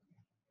ji'na.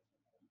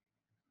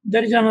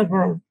 That is another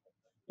problem.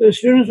 So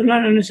students will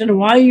not understand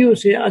why you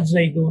say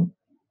az-zaydun.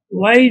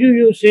 Why do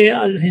you say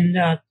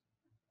al-hindat?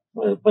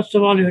 Well, first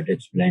of all, you have to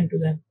explain to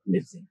them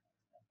this thing.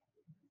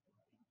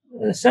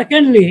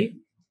 Secondly,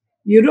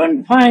 You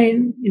don't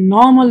find in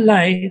normal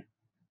life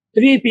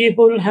 3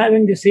 people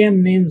having the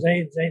same name,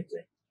 Zaid, Zaid,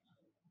 Zaid.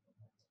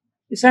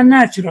 It's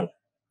unnatural.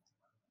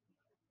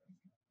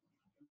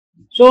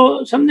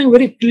 So something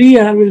very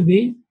clear will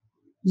be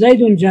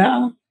Zaidun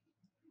Ja'a,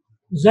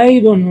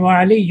 Zaidun wa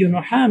Aliyun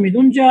wa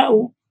Hamidun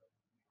Ja'u.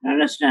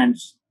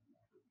 Understands?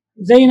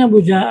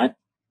 Zainabu Ja'at,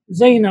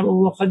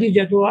 Zainabu wa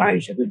Khadijatu wa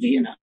Aishatu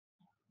Jina.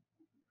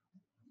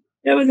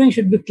 Everything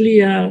should be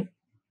clear,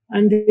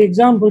 and the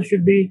example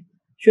should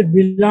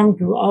belong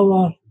to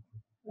our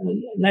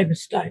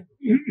lifestyle.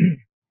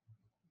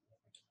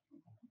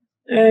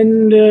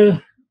 And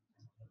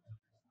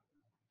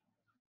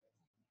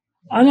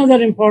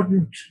another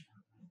important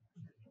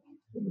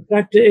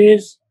factor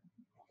is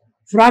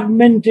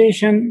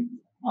fragmentation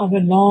of a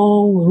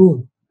long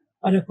rule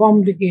or a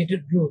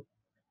complicated rule.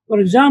 For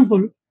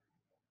example,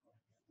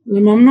 the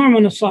Mamnu'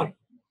 min as-sarf.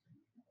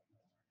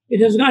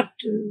 It has got,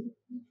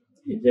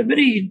 it's a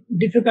very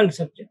difficult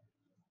subject.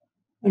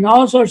 And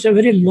also it's a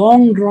very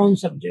long drawn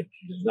subject.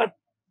 It has got,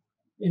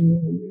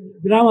 in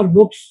grammar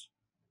books,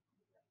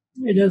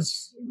 it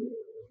has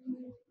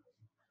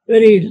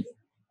very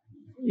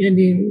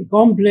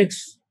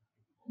complex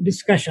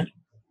discussion.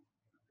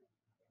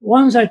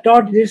 Once I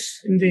taught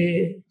this in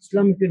the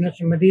Islamic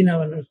University of Madina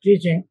when I was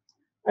teaching.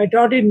 I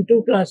taught it in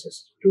 2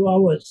 classes, 2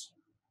 hours.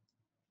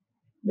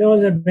 There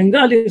was a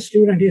Bengali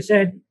student, he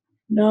said,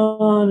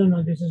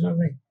 no, this is not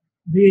right.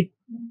 We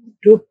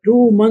took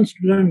 2 months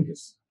to learn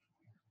this.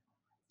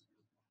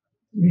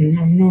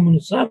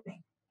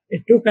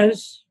 It took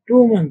us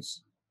 2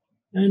 months.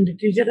 And the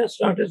teacher has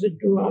taught us in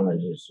 2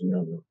 hours.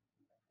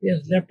 He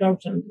has left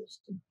out some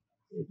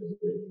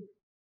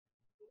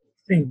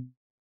things.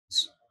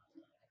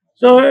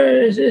 So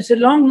it's a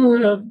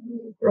long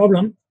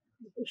problem.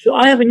 So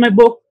I have in my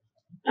book,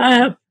 I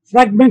have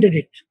fragmented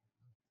it.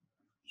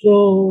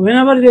 So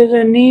whenever there is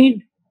a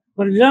need,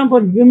 for example,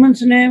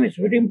 women's name is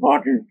very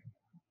important.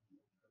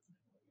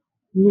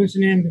 Women's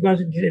name, because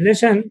in the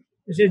lesson,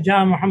 it says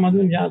Ja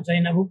Muhammadun, Ja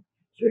Zainabu.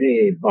 It's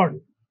very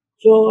important.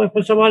 So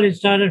first of all, it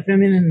started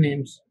feminine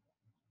names.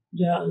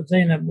 Ja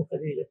Zainabu,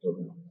 Khadija.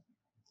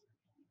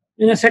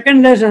 In a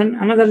second lesson,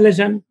 another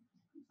lesson,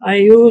 I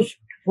used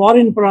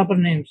foreign proper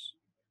names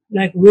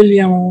like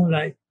William,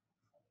 like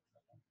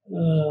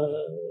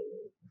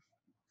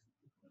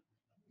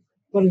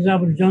for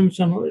example,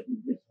 Johnson,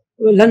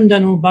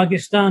 London,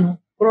 Pakistan,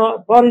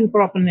 foreign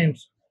proper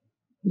names.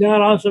 They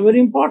are also very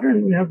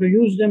important. We have to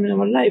use them in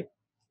our life.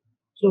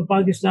 So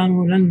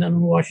Pakistan, London,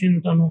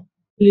 Washington,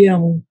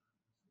 William,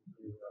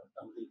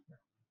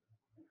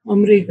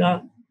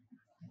 America.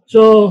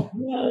 So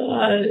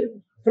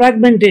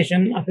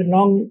fragmentation of a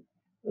long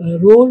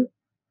rule.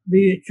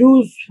 We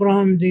choose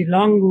from the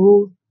long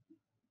rule,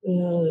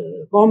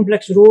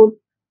 complex rule,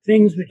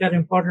 things which are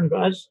important to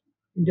us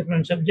in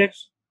different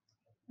subjects.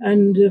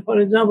 And for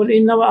example,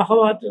 Inna wa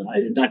akhawat,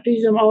 I did not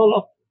teach them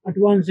all at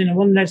once in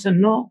one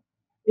lesson, no.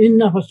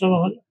 Inna first of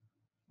all.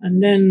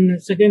 And then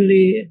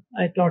secondly,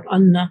 I taught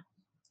Anna.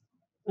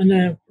 And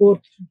a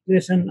 4th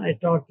lesson, I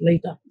taught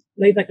Laita.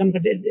 Laita comes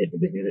at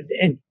the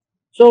end.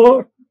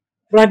 So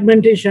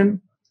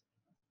fragmentation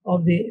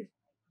of the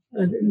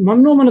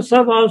Mamnu' min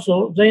as-sarf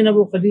also,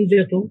 Zainabu,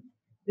 Khadijatu,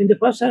 in the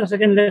first and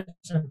second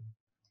lesson.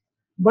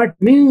 But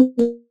min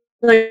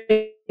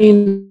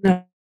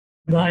Zainaba,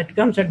 it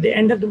comes at the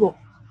end of the book.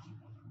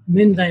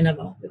 Min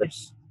Zainaba,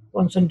 it's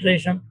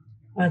concentration.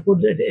 I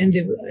put at the end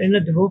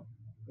of the book.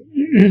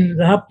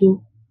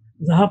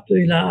 ذهبت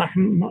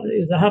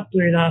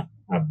إلى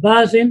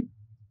عباس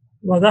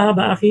وذهب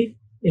أخي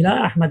إلى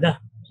أحمد,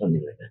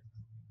 something like that.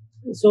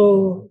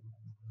 So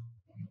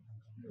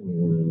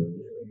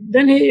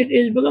then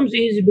it becomes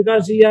easy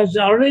because he has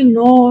already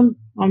known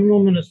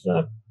Mamnu' min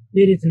as-sarf,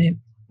 its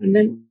name, and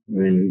then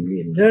when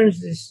he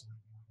learns this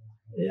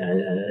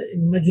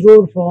in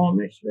majroor form,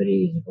 it's very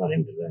easy for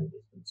him to learn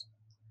these things.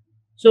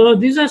 So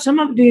these are some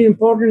of the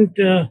important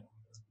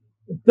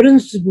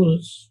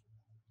principles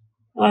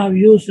I have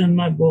used in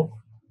my book,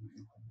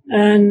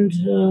 and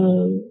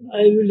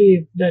I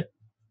believe that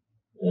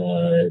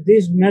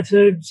these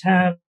methods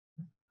have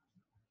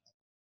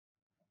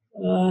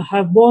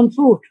borne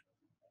fruit,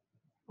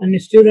 and the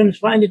students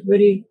find it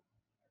very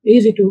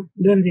easy to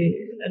learn the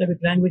Arabic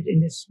language in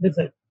this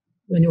method.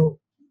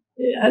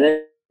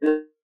 Arabic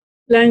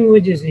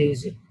language is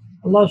easy.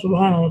 Allah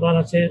subhanahu wa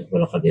ta'ala says,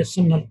 وَلَقَدْ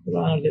يَسَّرْنَا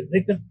الْقُرْآنَ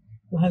لِلذِّكْرِ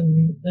وَهَلْ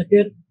مِن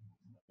مُدَّكِرٍ.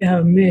 We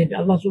have made,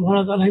 Allah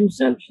subhanahu wa ta'ala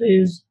himself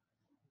says,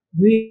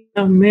 we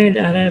have made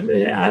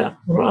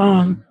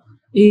Quran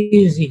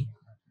easy.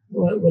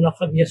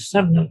 وَلَقَدْ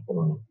يَسَّرْنَا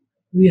الْقُرْآنَ.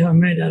 We have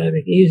made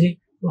Arabic easy.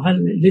 وَهَلْ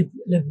مِن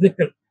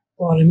لِلذِّكْرِ,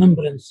 for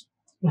remembrance.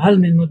 وَهَلْ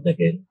مِن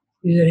مُدَّكِرٍ.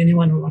 Is there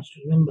anyone who wants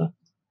to remember?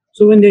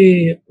 So when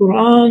the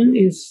Quran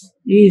is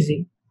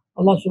easy,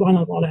 Allah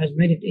subhanahu wa ta'ala has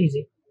made it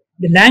easy.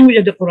 The language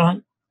of the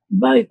Quran,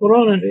 by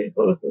Quran,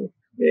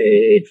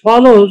 it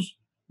follows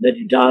that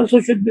it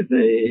also should be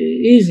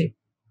easy.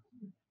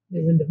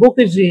 When the book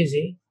is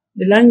easy,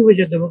 the language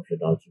of the book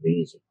should also be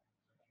easy.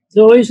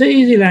 So it's an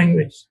easy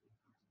language,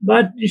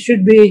 but it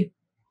should be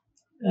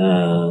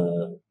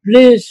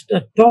placed,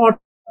 taught,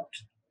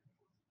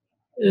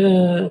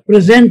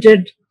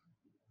 presented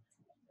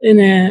in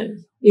a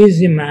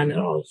easy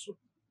manner also.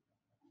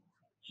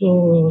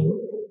 So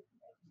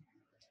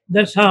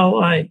that's how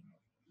I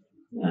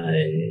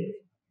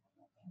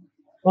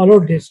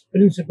followed this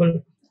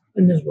principle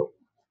in this book.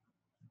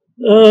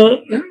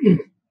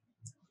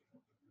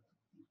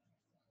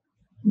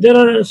 There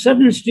are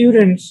certain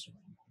students,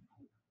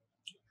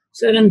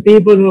 certain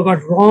people who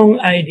got wrong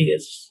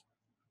ideas.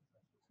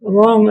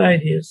 And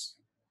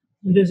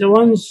there's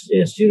once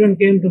a student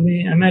came to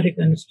me,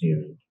 American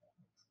student,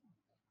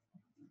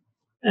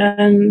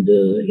 and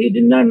he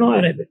did not know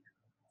Arabic.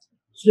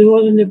 So he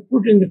was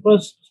put in the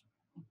first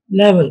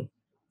level.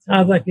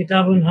 هذا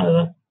كتاب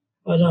هذا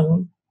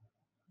قلم.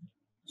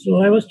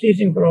 So I was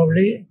teaching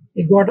probably.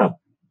 He got up.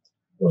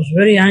 He was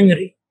very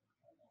angry.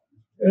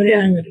 Very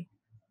angry.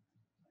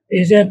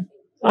 He said,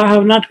 I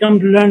have not come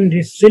to learn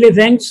these silly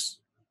things.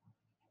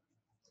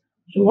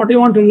 So what do you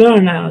want to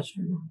learn? I asked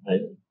him.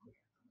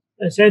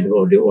 I said,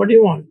 what do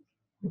you want?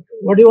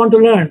 What do you want to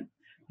learn?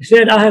 He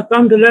said, I have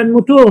come to learn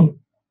mutun.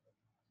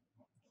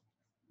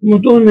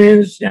 Mutun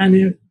means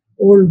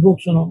old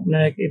books,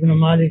 like Ibn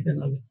Malik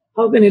and all.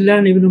 How can he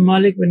learn Ibn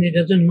Malik when he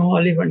doesn't know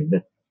Alif and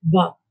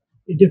Ba?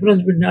 The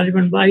difference between Alif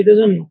and Ba, he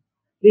doesn't know.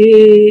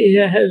 He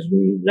has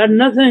learned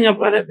nothing of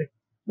Arabic,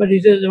 but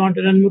he says, I want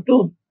to learn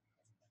mutun.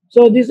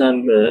 So these are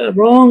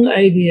wrong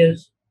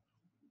ideas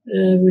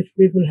which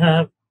people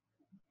have.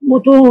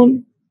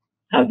 Mutun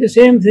have the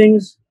same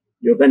things.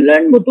 You can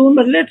learn mutun,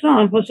 but later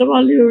on, first of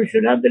all, you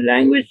should have the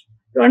language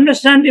to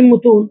understand the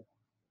mutun.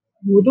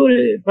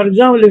 Mutun, for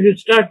example, if you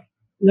start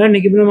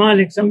learning Ibn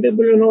Malik, some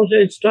people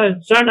say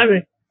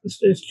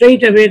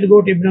straight away to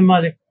go to Ibn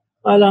Malik.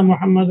 Ala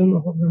Muhammadun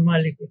Ibn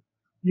Malik.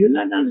 You will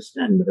not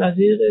understand because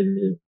he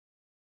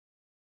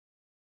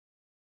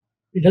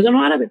doesn't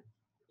know Arabic.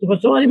 So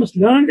first of all, he must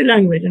learn the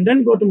language and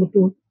then go to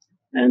mutun.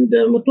 And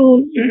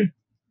mutun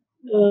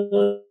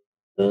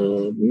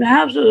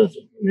have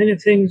many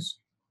things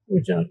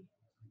which are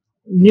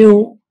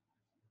new,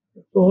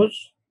 of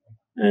course,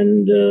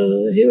 and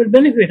he will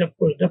benefit, of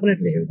course,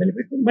 definitely he will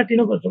benefit. But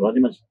first of all, he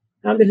must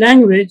have the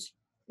language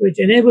which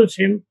enables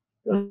him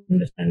to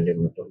understand the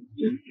mutun.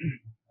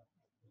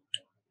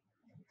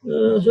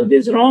 So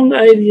these wrong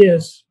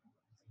ideas.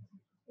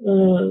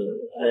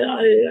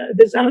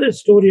 There's another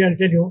story I'll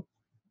tell you.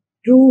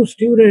 Two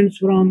students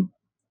from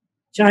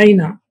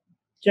China,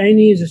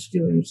 Chinese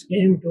students,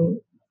 came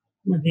to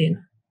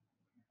Madina.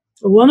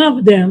 One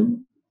of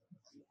them,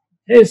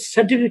 his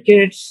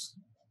certificates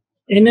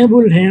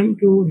enabled him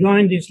to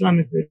join the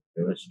Islamic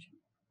University.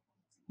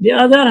 The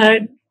other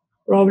had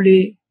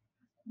probably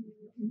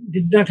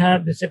did not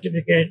have the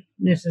certificate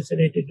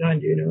necessary to join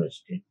the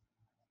university.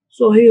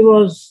 So he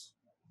was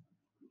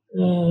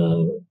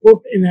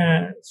put in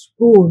a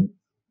school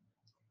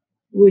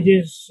which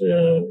is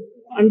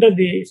under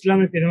the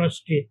Islamic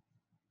University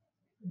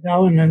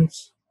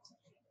governance.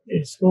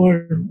 It's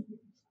called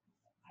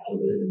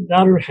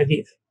Darul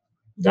Hadith.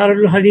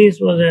 Darul Hadith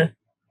was a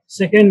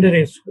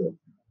secondary school,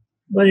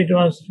 but it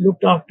was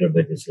looked after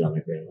by the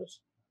Islamic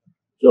University.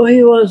 So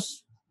he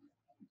was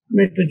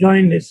made to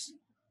join this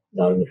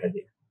Darul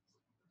Hadith.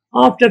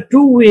 After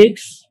 2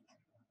 weeks,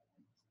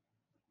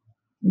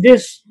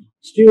 this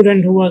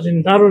student who was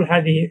in Darul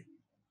Hadith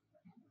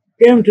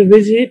came to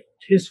visit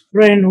his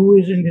friend who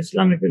is in the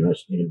Islamic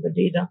University in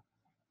Madina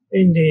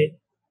in the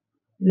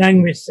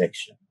language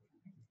section.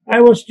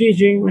 I was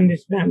teaching when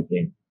this man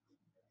came.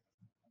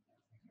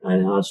 I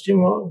asked him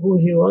who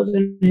he was,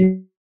 and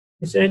he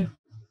said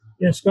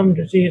he has come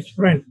to see his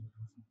friend.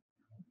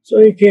 So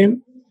he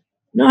came.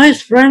 Now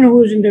his friend who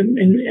was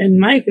in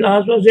my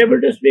class was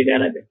able to speak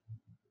Arabic.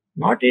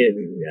 Not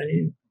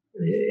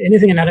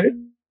anything in Arabic,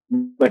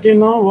 but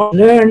what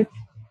learned,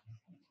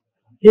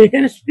 he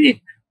can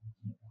speak.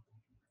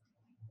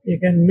 He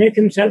can make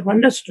himself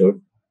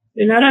understood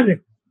in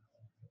Arabic.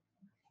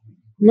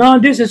 Now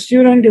this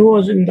student who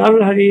was in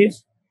Darul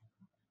Hadith,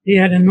 he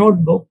had a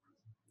notebook.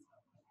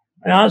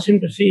 I asked him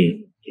to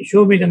see. He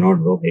showed me the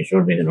notebook. He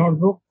showed me the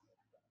notebook.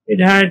 It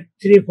had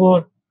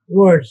 3-4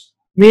 words.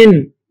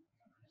 Min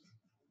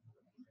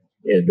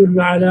يدل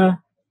على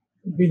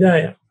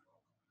البداية.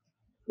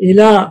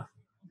 إلى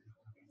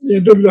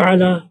يدل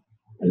على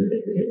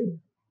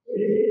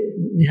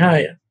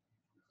النهاية.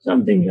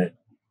 Something like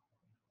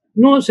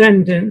no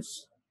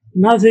sentence,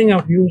 nothing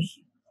of use,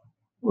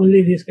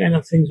 only these kind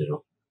of things.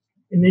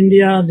 In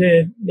India,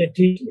 they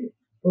teach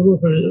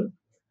huruf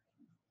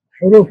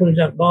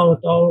al-jar, ba,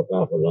 ta,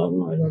 kaf,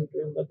 lam, I don't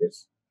remember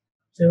this,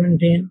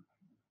 17.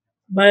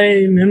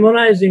 By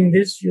memorizing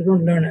this, you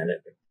don't learn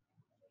Arabic.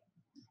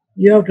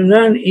 You have to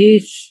learn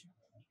each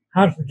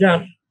harf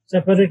jar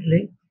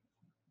separately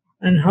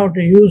and how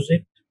to use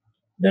it.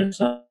 That's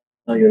how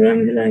you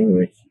learn the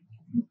language.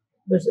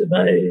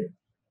 By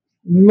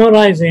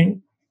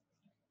memorizing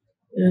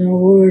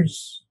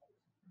words,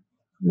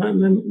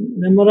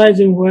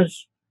 memorizing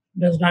words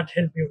does not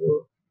help you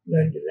to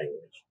learn the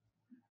language.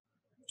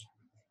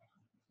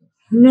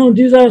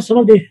 These are some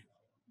of the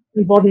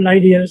important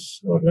ideas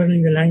about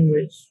learning the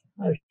language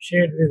I've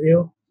shared with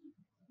you.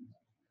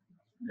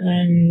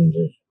 and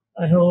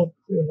I hope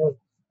you have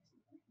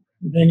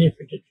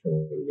benefited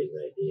from these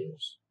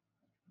ideas.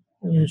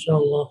 And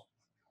inshallah,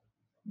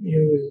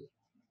 you will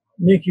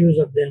make use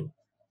of them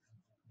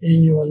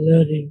in your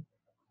learning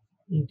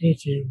and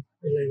teaching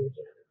the language.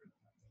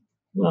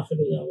 وآخر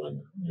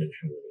دعوانا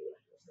الحمد لله.